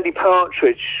 But Andy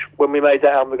Partridge, when we made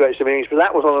that album, The Greatest of Innings, but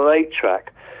that was on an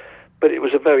 8-track. But it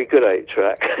was a very good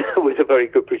 8-track with a very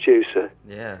good producer.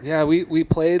 Yeah. Yeah, we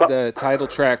played the title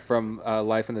track from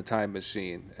Life in a Time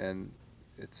Machine, and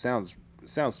it sounds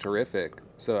terrific.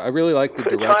 So I really like the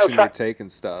direction you're taking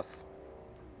stuff.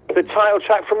 The title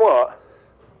track from what?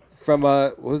 From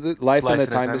was it Life in a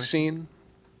Time Machine?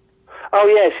 Oh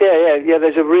yes, yeah.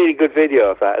 There's a really good video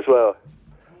of that as well.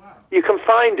 Wow. You can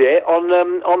find it on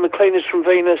the Cleaners from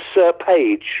Venus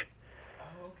page.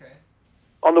 Oh, okay.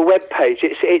 On the web page,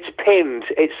 it's pinned.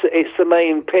 It's the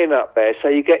main pin up there, so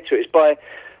you get to it.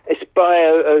 It's by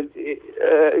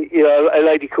a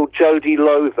lady called Jodie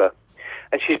Lover.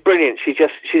 And she's brilliant. She's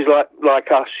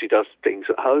like us. She does things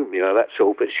at home, you know, that's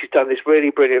all. But she's done this really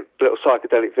brilliant little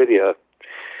psychedelic video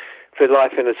for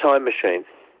Life in a Time Machine,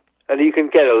 and you can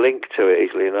get a link to it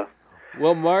easily enough.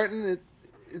 Well, Martin,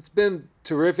 it's been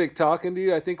terrific talking to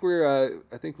you. I think we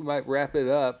might wrap it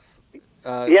up.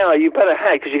 Yeah, you better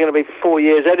because you're going to be 4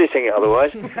 years editing it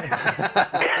otherwise.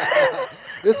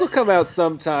 This will come out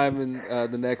sometime in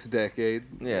the next decade.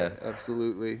 Yeah,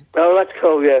 absolutely. Oh, that's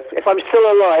cool. Yeah, if I'm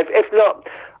still alive. If not,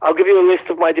 I'll give you a list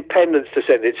of my dependents to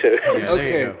send it to. Yeah,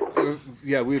 okay.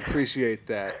 Yeah, we appreciate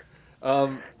that.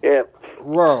 Yeah.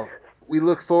 Well, we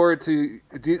look forward to.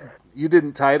 You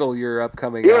didn't title your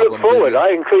upcoming album. You look forward. I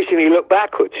increasingly look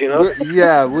backwards. You know.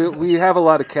 Yeah, we have a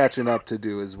lot of catching up to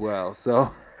do as well.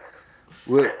 So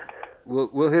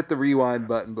we'll hit the rewind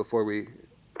button before we.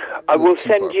 I will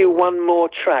send you one more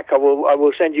track. I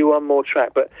will send you one more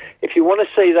track. But if you want to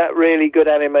see that really good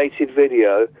animated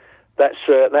video, that's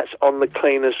on the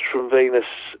Cleaners from Venus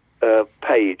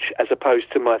page, as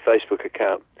opposed to my Facebook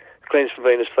account. Cleaners from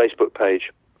Venus Facebook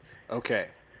page. Okay,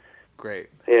 great.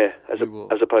 Yeah, as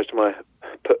opposed to my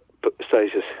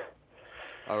status.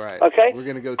 All right. Okay. We're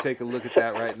gonna go take a look at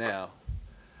that right now.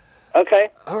 Okay.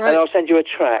 All right. And I'll send you a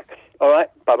track. All right.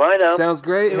 Bye-bye now. Sounds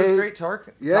great. It was great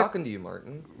talking to you,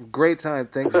 Martin. Great time.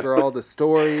 Thanks for all the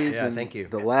stories and thank you.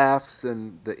 the laughs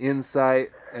and the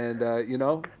insight. And,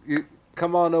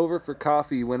 come on over for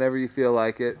coffee whenever you feel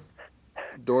like it.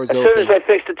 Doors As open. soon as they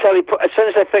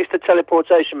fix the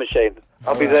teleportation machine,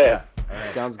 I'll be there.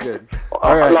 Sounds good.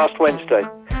 All right. Last Wednesday.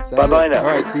 Sounds Bye-bye good. now.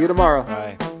 All right, see you tomorrow.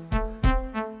 Bye.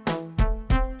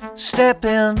 Step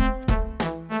in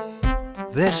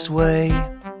this way,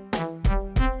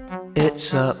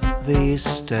 it's up these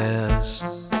stairs.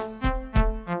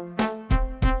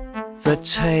 The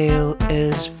tale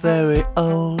is very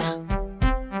old,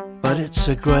 but it's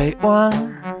a great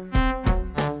one.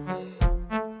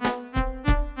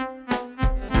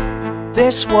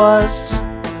 This was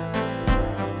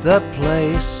the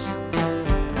place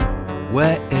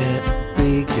where it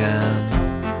began.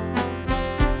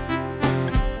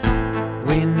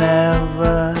 We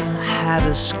never had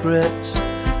a script,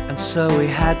 and so we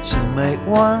had to make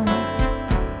one.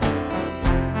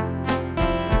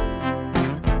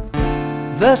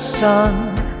 The sun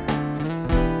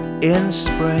in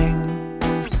spring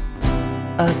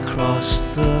across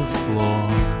the floor.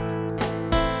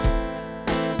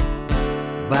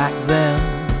 Back then,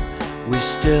 we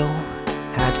still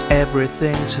had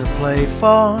everything to play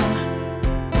for.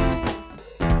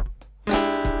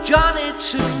 Johnny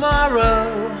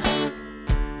Tomorrow,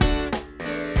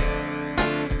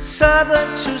 Southern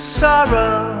to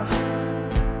sorrow.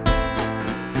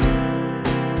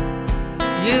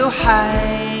 You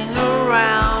hang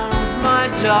around my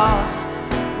door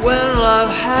when love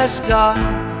has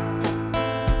gone.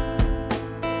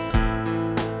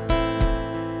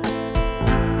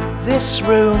 This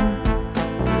room,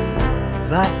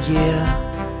 that year,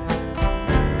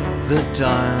 the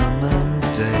diamond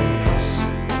days.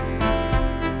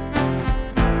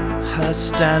 Her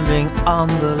standing on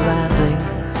the landing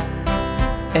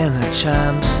in a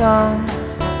cham song.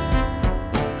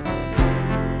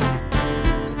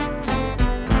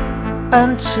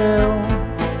 Until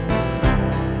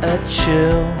a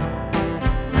chill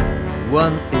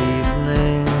one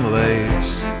evening late,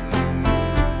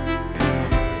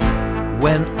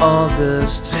 when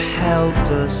August held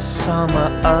the summer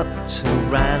up to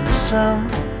ransom.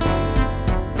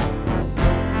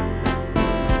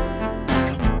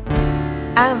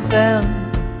 And then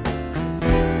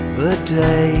the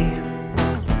day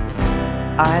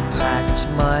I packed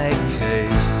my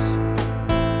case,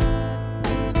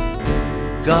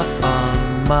 got on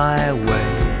my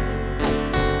way,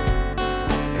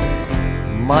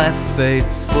 my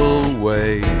fateful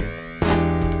way.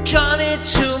 Johnny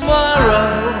Tomorrow,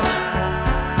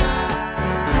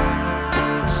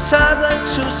 Southern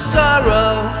to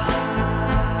sorrow.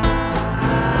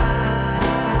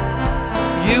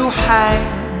 You hang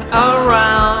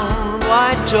around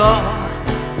my door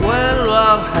when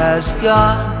love has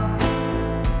gone.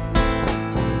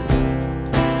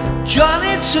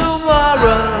 Johnny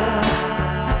Tomorrow,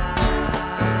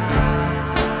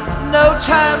 no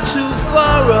time to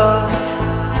borrow.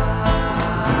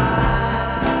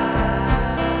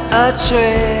 A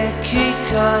tricky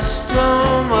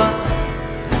customer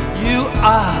you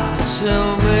are to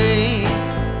me.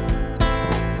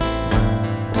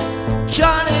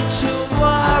 Johnny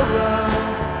Tomorrow,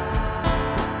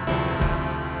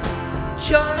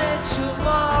 Johnny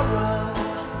Tomorrow,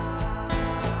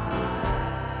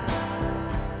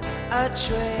 a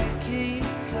tricky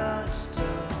customer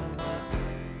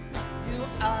you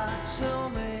are to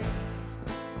me.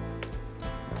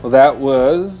 Well, that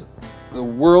was the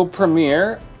world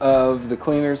premiere of the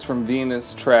Cleaners from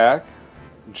Venus track,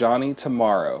 Johnny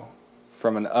Tomorrow,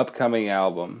 from an upcoming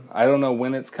album. I don't know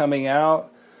when it's coming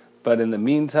out, but in the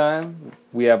meantime,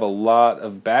 we have a lot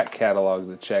of back catalog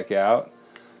to check out.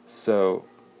 So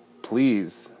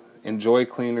please enjoy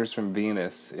Cleaners from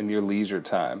Venus in your leisure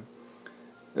time.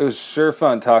 It was sure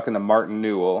fun talking to Martin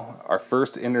Newell, our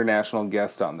first international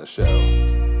guest on the show.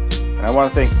 And I want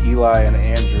to thank Eli and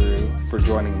Andrew for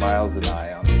joining Miles and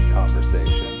I on this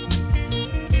conversation.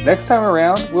 Next time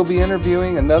around, we'll be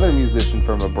interviewing another musician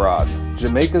from abroad,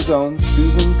 Jamaica's own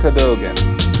Susan Cadogan.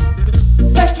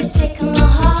 First you take my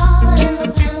heart in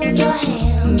the palm of your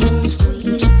hand and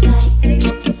squeeze it tight.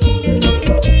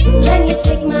 Then you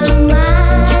take my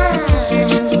mind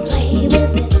and play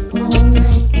with it all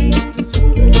night.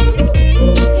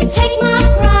 You take my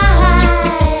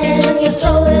pride and you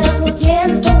throw it up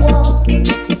against the wall.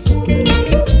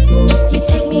 You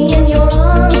take me in your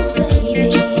arms, baby,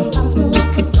 and bounce me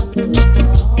like a buckle.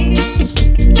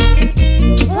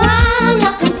 I'm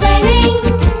not complaining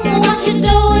what you're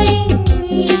doing,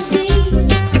 you see,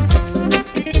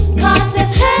 'cause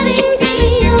there's heading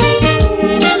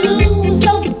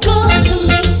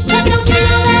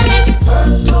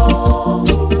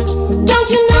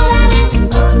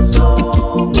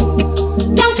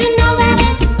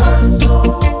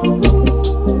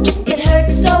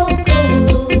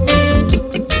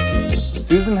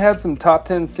had some top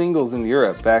 10 singles in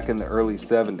Europe back in the early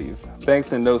 70s,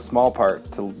 thanks in no small part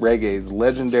to reggae's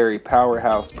legendary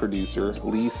powerhouse producer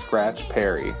Lee Scratch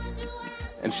Perry.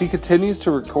 And she continues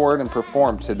to record and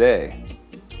perform today.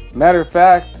 Matter of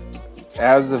fact,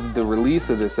 as of the release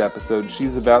of this episode,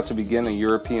 she's about to begin a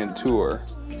European tour.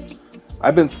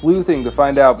 I've been sleuthing to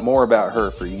find out more about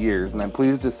her for years, and I'm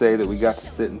pleased to say that we got to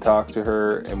sit and talk to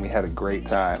her, and we had a great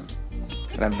time.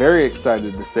 And I'm very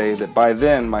excited to say that by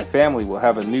then, my family will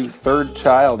have a new third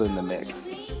child in the mix.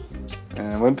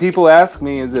 And when people ask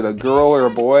me, is it a girl or a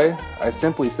boy? I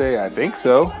simply say, I think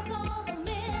so.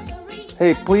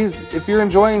 Hey, please, if you're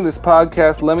enjoying this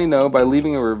podcast, let me know by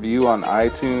leaving a review on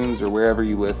iTunes or wherever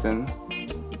you listen.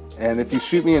 And if you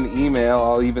shoot me an email,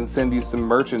 I'll even send you some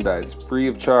merchandise free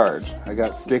of charge. I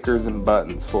got stickers and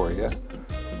buttons for you.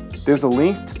 There's a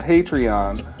link to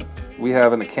Patreon. We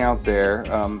have an account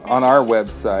there on our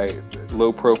website,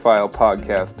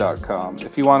 lowprofilepodcast.com.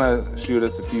 If you want to shoot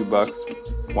us a few bucks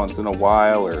once in a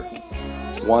while or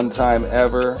one time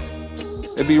ever,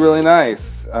 it'd be really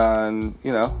nice. And,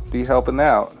 be helping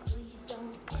out.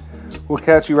 We'll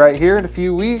catch you right here in a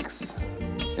few weeks.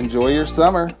 Enjoy your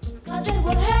summer.